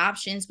different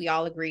options, we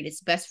all agreed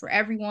it's best for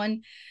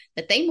everyone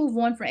that they move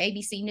on from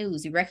ABC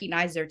News. We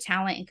recognize their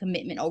talent and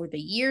commitment over the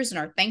years and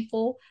are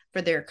thankful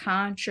for their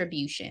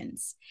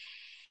contributions.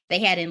 They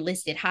had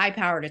enlisted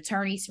high-powered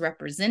attorneys to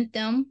represent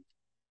them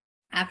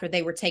after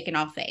they were taken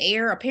off the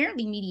air.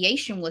 Apparently,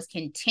 mediation was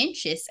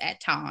contentious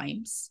at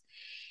times.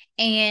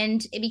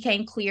 And it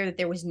became clear that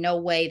there was no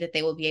way that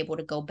they would be able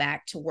to go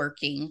back to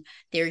working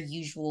their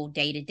usual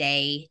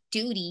day-to-day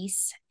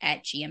duties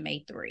at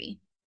GMA3.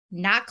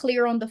 Not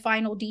clear on the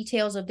final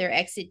details of their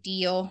exit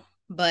deal,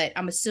 but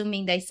I'm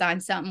assuming they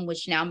signed something,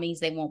 which now means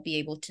they won't be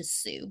able to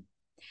sue.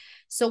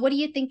 So what do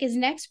you think is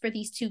next for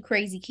these two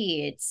crazy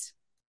kids?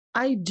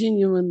 I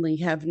genuinely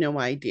have no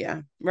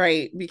idea,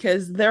 right?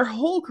 Because their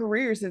whole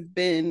careers have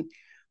been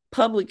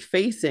public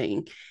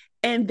facing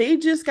and they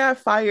just got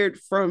fired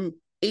from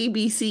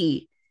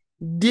ABC,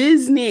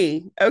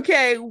 Disney,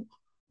 okay?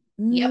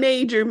 Yep.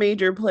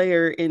 Major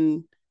player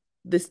in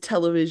this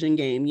television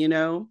game,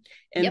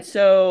 And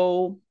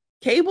so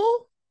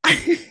cable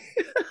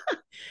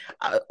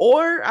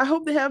or I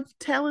hope they have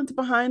talent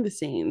behind the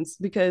scenes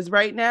because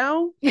right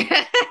now it's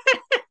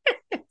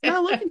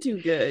not looking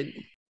too good.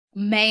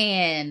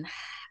 Man,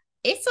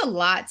 it's a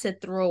lot to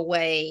throw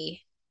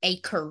away a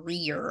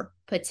career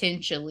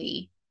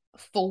potentially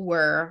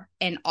for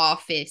an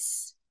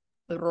office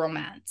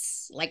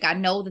romance. Like, I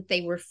know that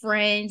they were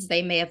friends.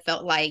 They may have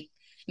felt like,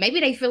 maybe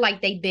they feel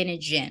like they've been a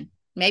Jen.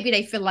 Maybe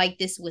they feel like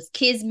this was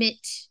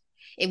kismet.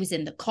 It was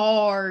in the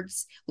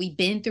cards. We've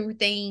been through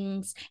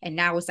things and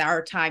now it's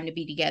our time to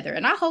be together.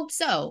 And I hope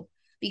so,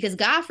 because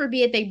God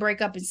forbid they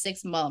break up in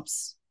 6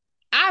 months.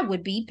 I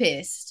would be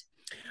pissed.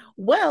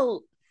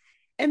 Well,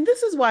 And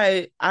this is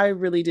why I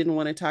really didn't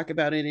want to talk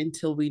about it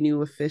until we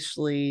knew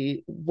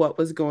officially what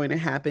was going to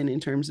happen in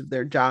terms of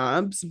their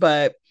jobs.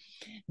 But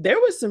there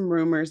was some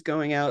rumors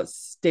going out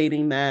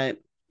stating that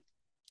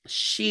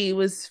she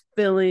was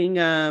feeling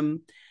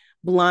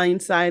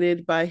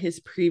blindsided by his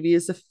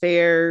previous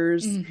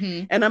affairs.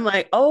 Mm-hmm. And I'm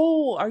like,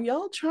 oh, are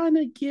y'all trying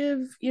to give,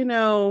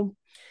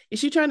 is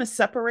she trying to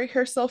separate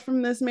herself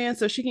from this man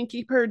so she can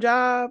keep her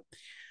job?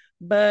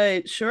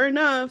 But sure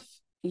enough,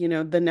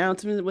 the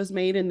announcement was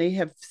made and they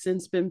have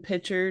since been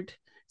pictured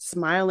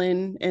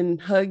smiling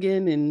and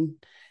hugging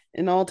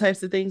and all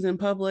types of things in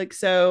public.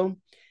 So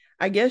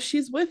I guess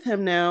she's with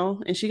him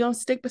now and she gonna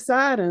stick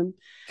beside him.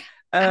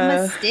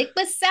 I'ma Uh stick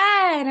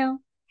beside him.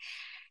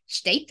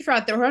 They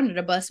tried to throw her under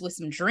the bus with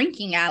some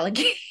drinking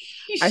allegations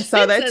I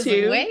saw that as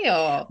too.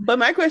 well. But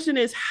my question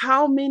is,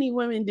 how many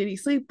women did he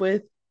sleep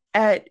with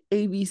at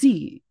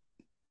ABC?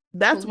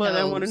 That's Who what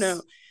I want to know.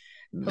 knows?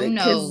 Who Because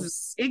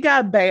knows? it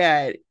got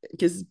bad.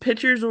 Because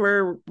pictures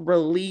were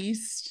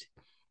released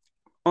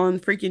on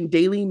freaking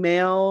Daily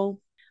Mail.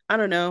 I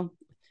don't know.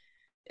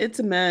 It's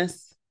a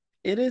mess.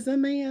 It is a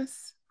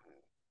mess.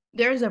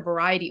 There's a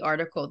Variety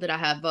article that I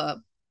have up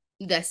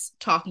that's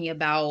talking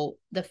about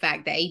the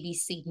fact that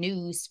ABC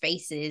News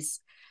faces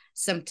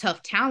some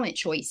tough talent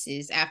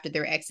choices after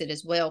their exit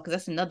as well. Because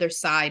that's another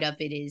side of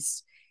it,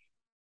 is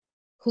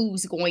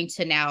who's going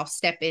to now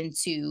step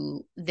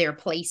into their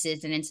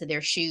places and into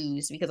their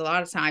shoes, because a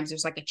lot of times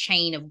there's like a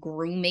chain of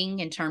grooming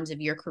in terms of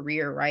your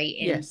career, right?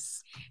 And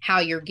Yes. how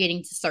you're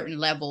getting to certain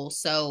levels.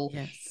 So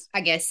Yes.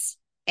 I guess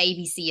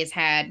ABC has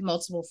had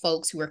multiple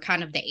folks who are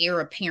kind of the heir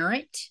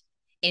apparent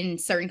in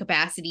certain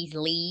capacities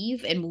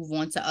leave and move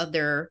on to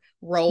other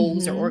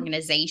roles or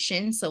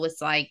organizations. So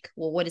it's like,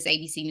 well, what is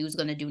ABC News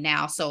going to do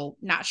now? So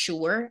not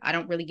sure. I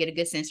don't really get a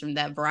good sense from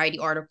that Variety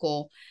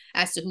article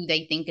as to who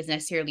they think is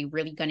necessarily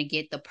really going to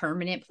get the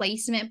permanent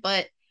placement,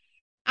 but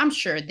I'm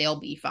sure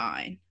they'll be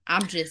fine.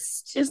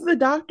 Is the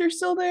doctor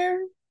still there?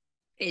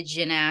 It's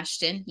Jen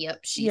Ashton. Yep,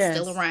 she's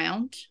still Yes.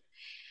 around.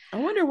 I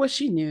wonder what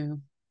she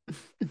knew.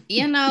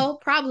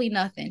 Probably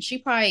nothing. She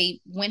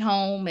probably went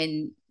home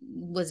and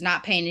was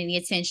not paying any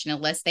attention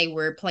unless they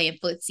were playing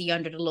footsie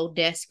under the little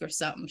desk or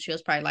something. She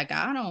was probably like,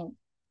 I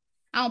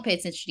don't pay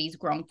attention to these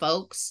grown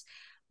folks.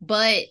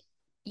 But,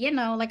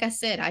 like I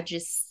said,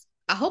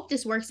 I hope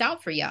this works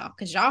out for y'all,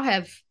 because y'all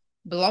have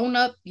blown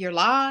up your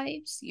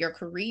lives, your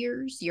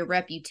careers, your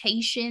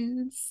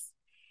reputations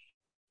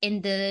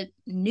in the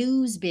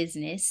news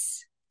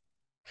business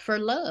for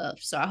love.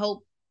 So I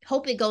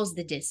hope it goes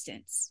the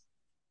distance.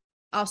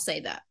 I'll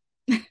say that.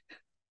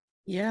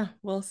 Yeah,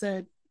 well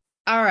said.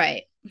 All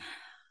right.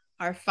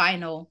 Our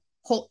final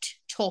hot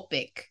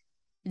topic,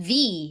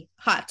 the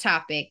hot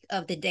topic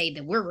of the day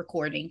that we're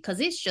recording, because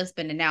it's just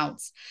been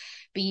announced.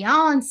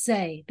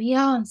 Beyonce,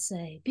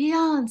 Beyonce,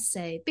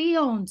 Beyonce,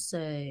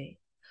 Beyonce,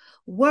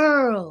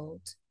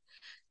 world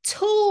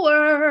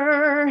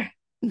tour.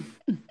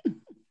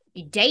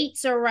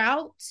 Dates are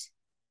out,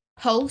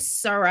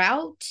 posts are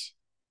out,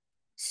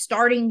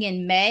 starting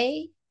in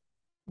May,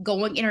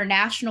 going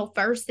international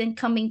first, then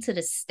coming to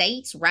the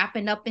States,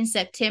 wrapping up in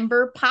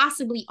September,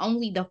 possibly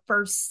only the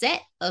first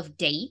set of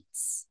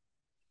dates.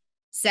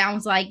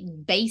 Sounds like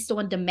based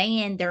on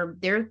demand,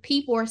 there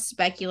people are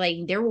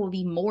speculating there will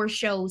be more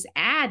shows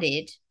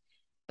added.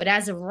 But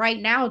as of right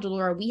now,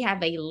 Delora, we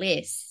have a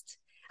list.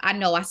 I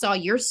know I saw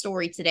your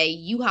story today.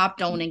 You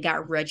hopped on and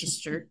got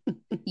registered.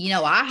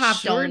 I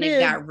hopped on and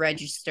got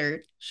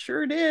registered.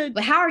 Sure did.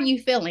 But how are you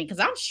feeling? Because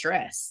I'm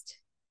stressed.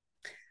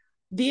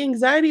 The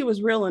anxiety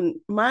was real, and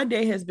my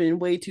day has been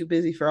way too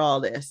busy for all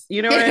this.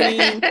 You know what I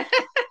mean?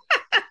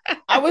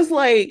 I was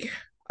like,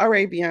 all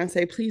right,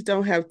 Beyonce, please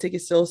don't have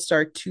ticket sales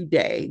start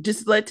today.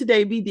 Just let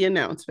today be the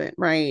announcement,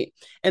 right?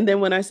 And then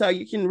when I saw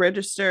you can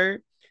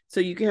register so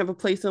you can have a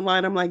place in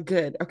line, I'm like,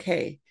 good,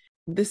 okay.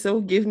 This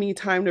will give me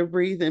time to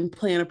breathe and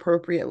plan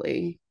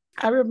appropriately.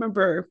 I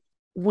remember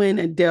when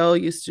Adele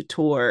used to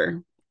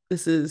tour.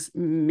 This is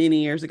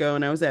many years ago,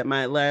 and I was at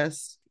my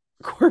last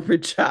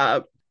corporate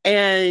job.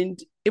 And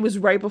it was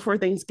right before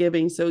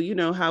Thanksgiving. So you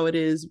know how it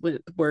is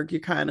with work, you're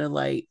kind of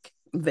like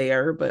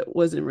there, but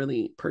wasn't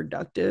really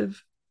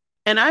productive.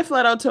 And I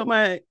flat out told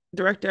my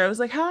director, I was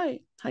like,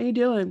 hi, how you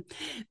doing?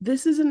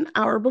 This is an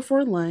hour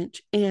before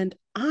lunch and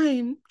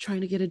I'm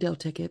trying to get Adele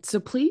tickets. So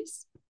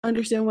please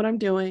understand what I'm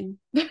doing.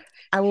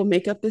 I will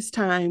make up this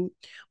time,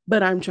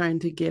 but I'm trying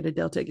to get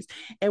Adele tickets.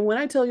 And when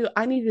I tell you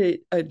I needed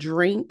a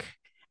drink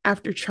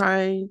after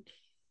trying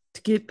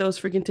to get those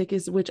freaking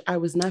tickets, which I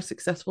was not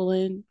successful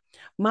in,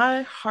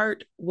 my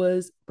heart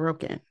was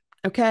broken.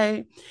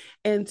 Okay.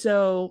 And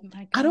so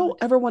I don't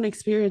ever want to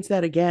experience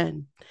that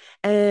again.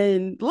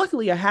 And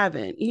luckily I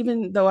haven't,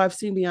 even though I've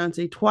seen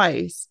Beyonce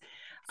twice.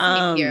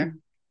 Here.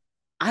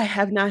 I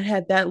have not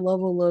had that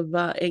level of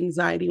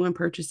anxiety when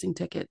purchasing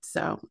tickets.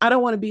 So I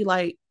don't want to be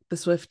like the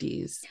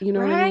Swifties. You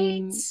know what I Right.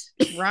 mean?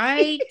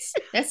 Right.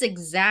 That's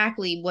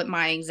exactly what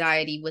my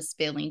anxiety was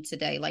feeling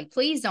today. Like,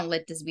 please don't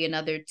let this be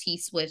another T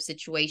Swift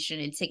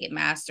situation and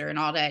Ticketmaster and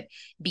all that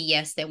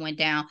BS that went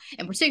down.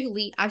 And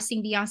particularly, I've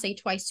seen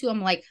Beyonce twice too.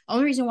 I'm like,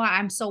 only reason why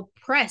I'm so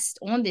pressed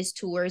on this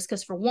tour is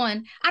because, for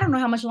one, I don't know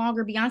how much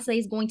longer Beyonce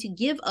is going to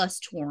give us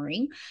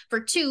touring.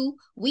 For two,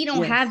 we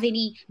don't have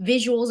any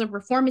visuals or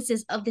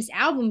performances of this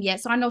album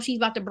yet. So I know she's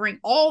about to bring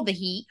all the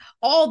heat,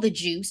 all the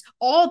juice,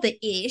 all the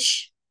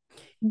ish.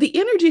 The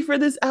energy for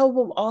this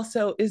album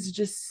also is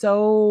just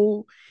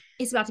so,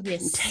 it's about to be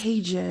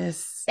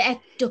contagious. A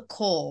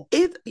spectacle.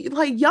 It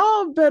like,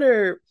 y'all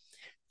better.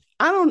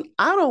 I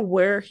don't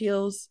wear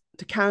heels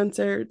to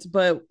concerts,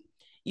 but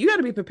you got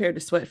to be prepared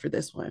to sweat for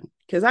this one,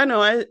 because I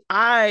know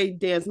I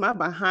dance my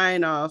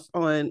behind off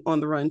on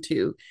the run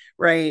too,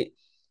 right?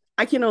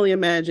 I can only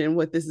imagine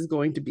what this is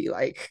going to be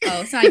like.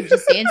 Oh, it's not even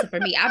just dancing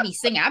for me. I be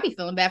singing. I be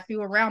feeling bad for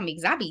you around me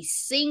because I be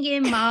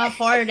singing my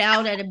heart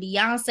out at a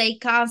Beyonce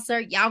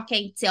concert. Y'all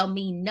can't tell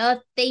me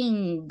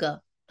nothing.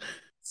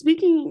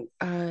 Speaking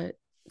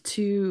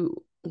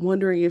to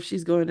wondering if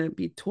she's going to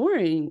be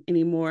touring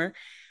anymore,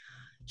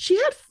 she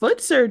had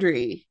foot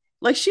surgery.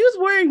 Like, she was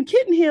wearing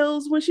kitten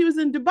heels when she was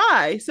in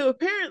Dubai. So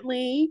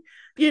apparently,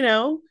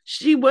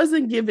 she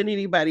wasn't giving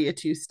anybody a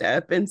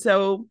two-step. And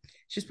so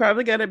she's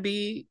probably got to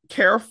be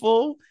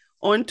careful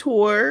on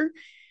tour.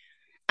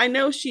 I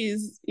know she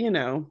is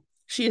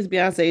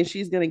Beyonce and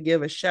she's going to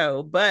give a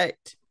show, but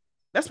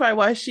that's probably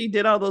why she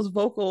did all those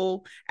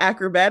vocal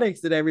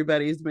acrobatics that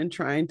everybody's been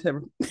trying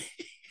to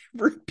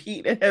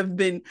repeat and have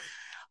been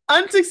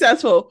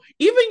unsuccessful.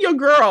 Even your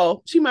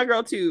girl, she my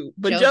girl too,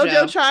 but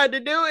JoJo tried to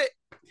do it.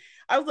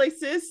 I was like,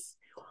 sis,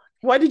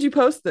 why did you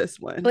post this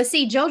one? But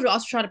see, JoJo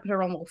also tried to put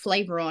her own little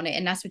flavor on it,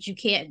 and that's what you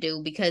can't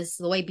do, because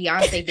the way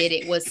Beyonce did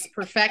it was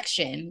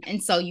perfection.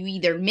 And so you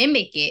either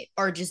mimic it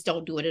or just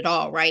don't do it at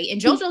all, right? And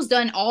JoJo's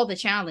done all the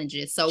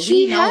challenges, so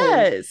we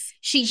know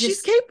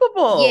she's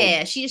capable.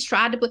 Yeah, she just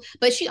tried to put,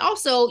 but she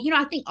also,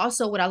 I think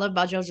also what I love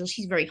about JoJo,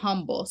 she's very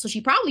humble. So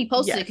she probably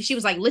posted it because she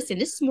was like, listen,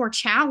 this is more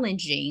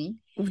challenging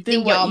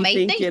than y'all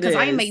may think, because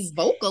I am a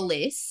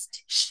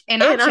vocalist.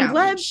 And I'm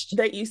glad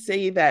that you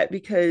say that,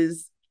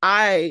 because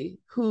I,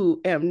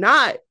 who am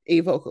not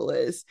a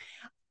vocalist,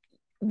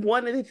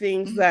 one of the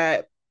things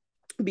that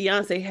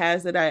Beyonce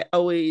has that I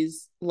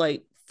always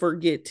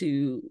forget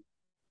to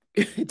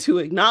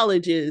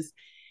acknowledge is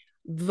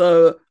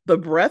the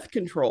breath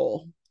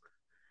control.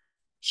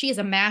 She is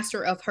a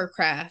master of her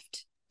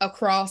craft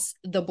across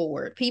the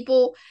board.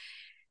 People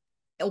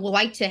will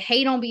like to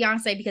hate on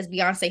Beyonce because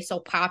Beyonce is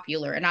so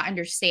popular, and I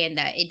understand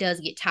that it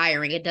does get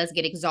tiring, it does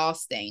get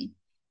exhausting,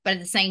 but at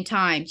the same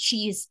time,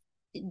 she is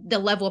the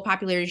level of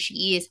popularity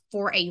she is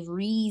for a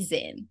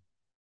reason,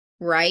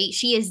 right?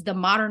 She is the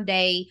modern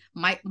day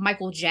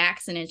Michael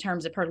Jackson in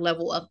terms of her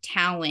level of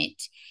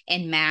talent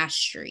and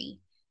mastery.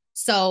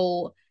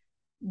 So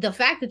the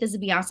fact that this is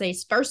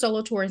Beyonce's first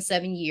solo tour in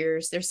 7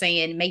 years, they're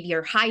saying maybe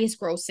her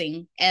highest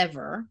grossing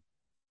ever.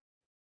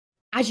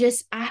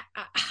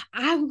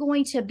 I'm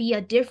going to be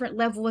a different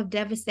level of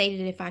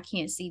devastated if I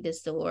can't see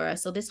this, Delora.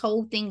 So this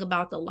whole thing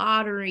about the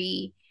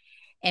lottery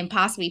and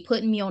possibly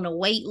putting me on a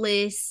wait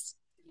list,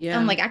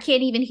 I'm like, I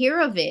can't even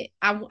hear of it.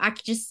 I'm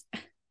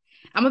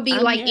gonna be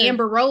like here.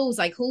 Amber Rose,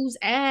 like, whose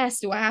ass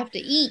do I have to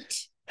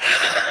eat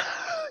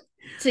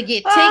to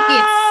get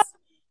tickets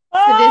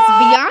to this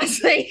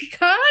Beyonce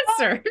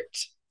concert?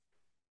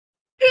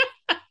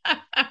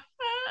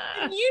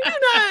 You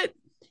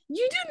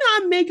do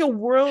not make a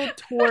world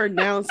tour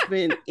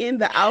announcement in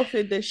the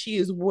outfit that she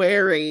is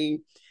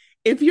wearing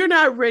if you're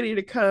not ready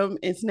to come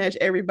and snatch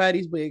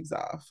everybody's wigs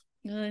off.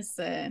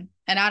 Listen,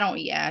 and I don't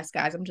yes,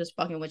 guys, I'm just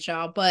fucking with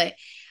y'all, but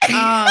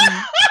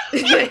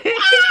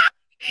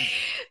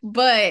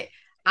but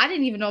I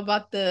didn't even know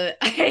about the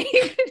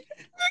clarification,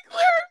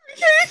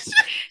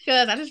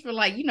 because I just feel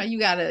like, you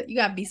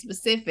gotta be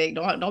specific.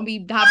 Don't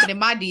be hopping in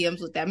my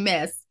DMs with that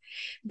mess.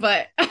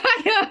 But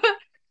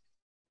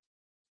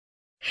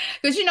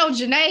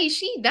because Janae,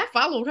 that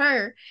followed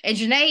her, and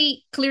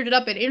Janae cleared it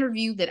up in an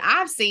interview that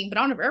I've seen, but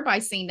I don't know if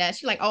everybody's seen that.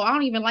 She's like, oh, I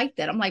don't even like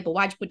that. I'm like, but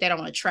why'd you put that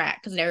on a track?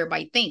 Because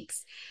everybody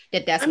thinks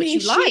that's what you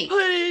like. She put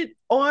it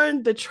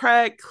on the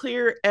track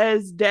clear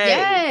as day.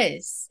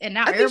 Yes, and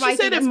now everybody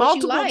said it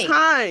multiple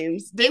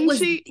times. Didn't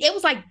she? It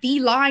was like the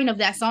line of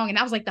that song, and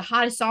that was like the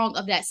hottest song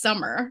of that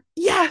summer.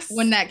 Yes,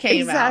 when that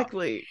came out.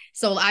 Exactly.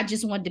 So I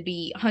just wanted to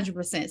be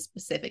 100%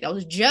 specific. That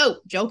was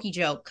jokey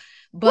joke,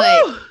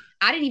 but. Woo!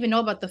 I didn't even know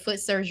about the foot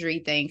surgery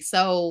thing.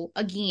 So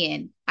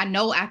again, I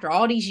know after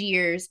all these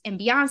years, and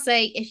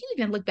Beyonce, if you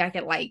even look back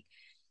at like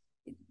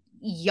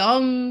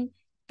young,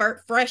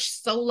 fresh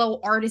solo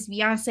artist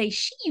Beyonce,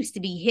 she used to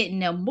be hitting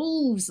them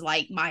moves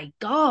like, my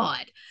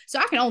God. So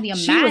I can only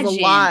imagine she was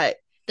a lot.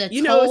 The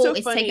toll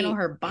it's taking on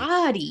her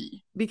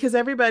body. Because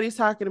everybody's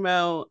talking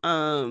about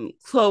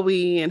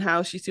Chloe and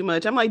how she's too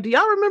much. I'm like, do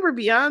y'all remember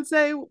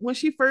Beyonce when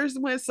she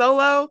first went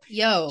solo?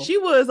 Yo, she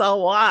was a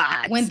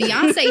lot. When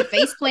Beyonce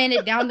face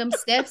planted down them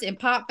steps and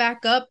popped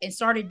back up and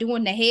started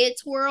doing the head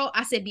twirl,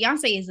 I said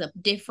Beyonce is a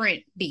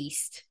different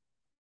beast.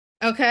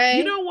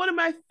 Okay. One of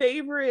my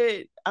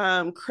favorite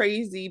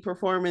crazy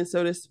performance,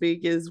 so to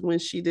speak, is when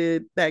she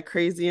did that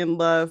Crazy in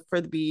Love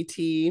for the BET,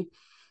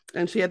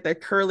 and she had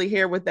that curly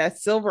hair with that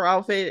silver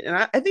outfit. And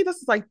I think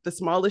this is like the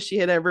smallest she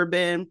had ever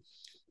been,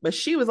 but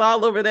she was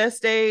all over that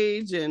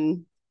stage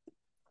and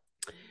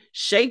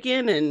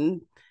shaking,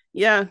 and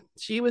yeah,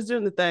 she was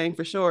doing the thing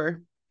for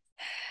sure.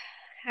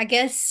 I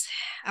guess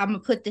I'm gonna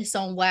put this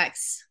on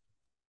wax.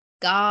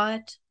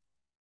 God,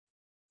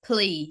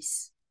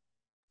 please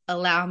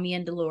allow me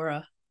and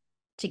Delora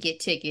to get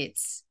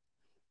tickets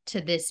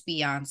to this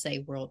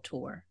Beyonce world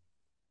tour.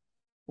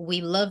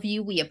 We love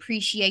you. We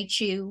appreciate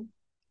you.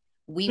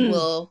 We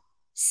will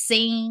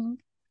sing.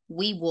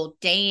 We will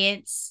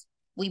dance.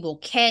 We will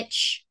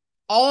catch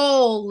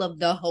all of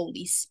the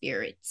Holy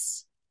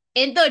Spirits.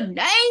 In the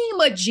name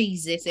of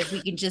Jesus, if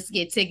we can just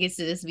get tickets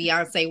to this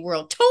Beyonce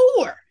world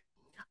tour.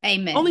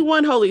 Amen. Only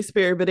one Holy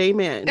Spirit, but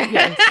amen.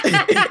 Yes.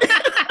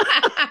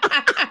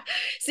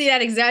 See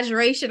that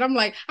exaggeration? I'm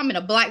like, I'm in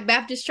a Black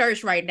Baptist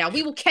church right now.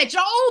 We will catch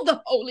all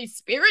the Holy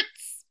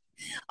Spirits.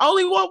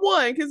 Only want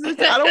one, because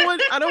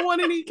I don't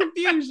want any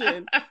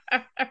confusion.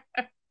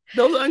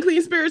 Those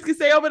unclean spirits can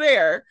stay over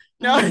there.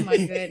 No. Oh my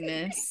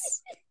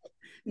goodness.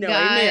 No,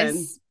 guys,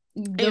 amen.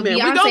 The amen.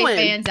 Beyonce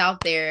fans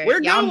out there,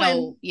 y'all going.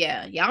 know,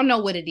 y'all know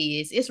what it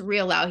is. It's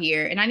real out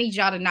here, and I need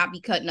y'all to not be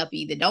cutting up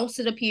either. Don't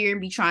sit up here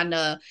and be trying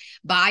to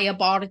buy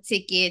up all the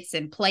tickets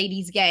and play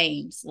these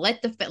games.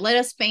 Let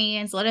us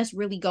fans, let us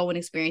really go and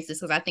experience this,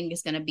 because I think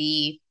it's going to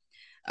be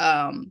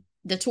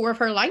the tour of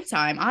her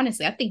lifetime.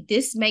 Honestly, I think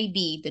this may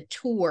be the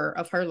tour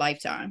of her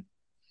lifetime.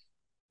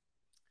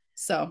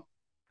 So,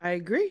 I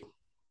agree.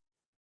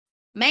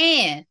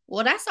 Man,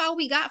 well, that's all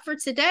we got for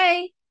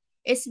today.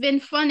 It's been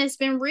fun. It's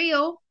been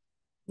real.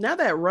 Now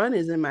that run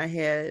is in my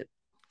head.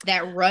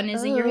 That run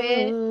is in your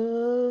head?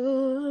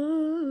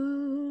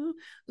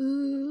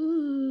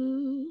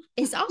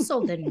 It's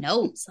also the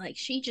notes. Like,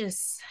 she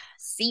just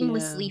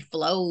seamlessly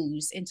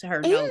flows into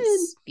her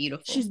notes.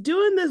 Beautiful. She's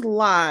doing this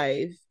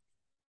live.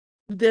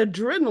 The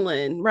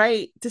adrenaline,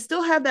 right? To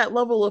still have that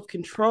level of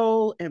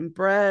control and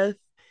breath.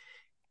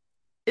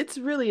 It's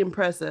really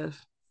impressive.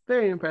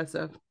 Very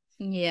impressive.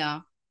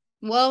 Yeah.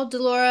 Well,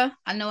 Delora,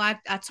 I know I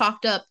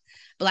talked up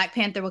Black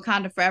Panther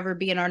Wakanda Forever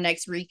being our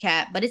next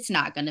recap, but it's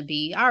not going to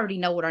be. I already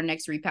know what our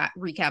next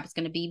recap is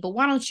going to be, but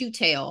why don't you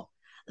tell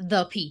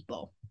the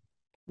people?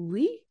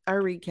 We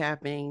are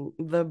recapping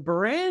the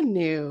brand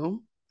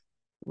new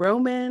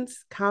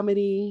romance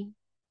comedy.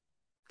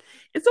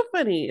 It's so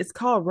funny. It's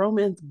called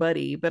Romance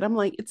Buddy, but I'm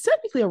like, it's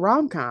technically a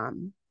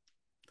rom-com.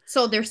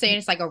 So they're saying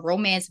it's like a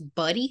romance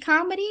buddy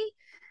comedy?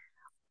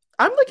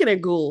 I'm looking at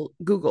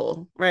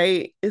Google,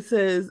 right? It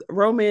says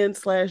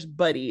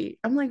romance/buddy.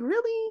 I'm like,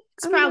 really?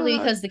 It's probably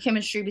because the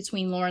chemistry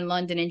between Lauren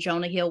London and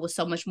Jonah Hill was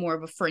so much more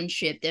of a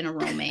friendship than a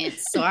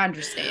romance. So I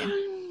understand.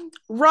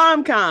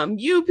 Rom-com,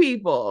 you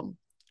people.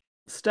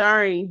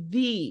 Starring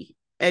the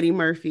Eddie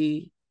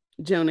Murphy,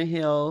 Jonah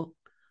Hill,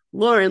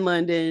 Lauren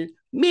London,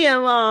 Mia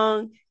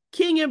Long,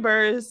 Kenya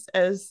Burris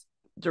as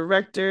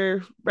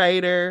director,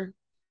 writer.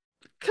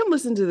 Come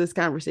listen to this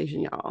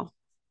conversation, y'all.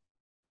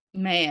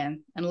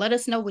 Man, and let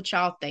us know what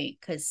y'all think,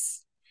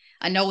 because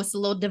I know it's a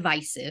little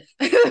divisive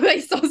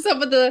based on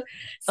some of the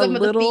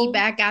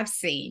feedback I've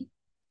seen.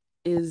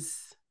 Is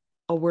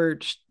a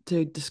word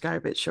to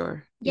describe it,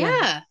 sure.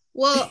 Yeah.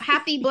 Well,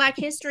 happy Black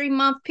History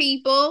Month,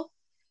 people.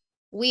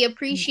 We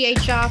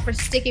appreciate y'all for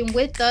sticking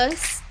with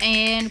us,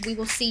 and we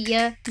will see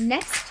you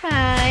next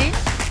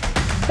time.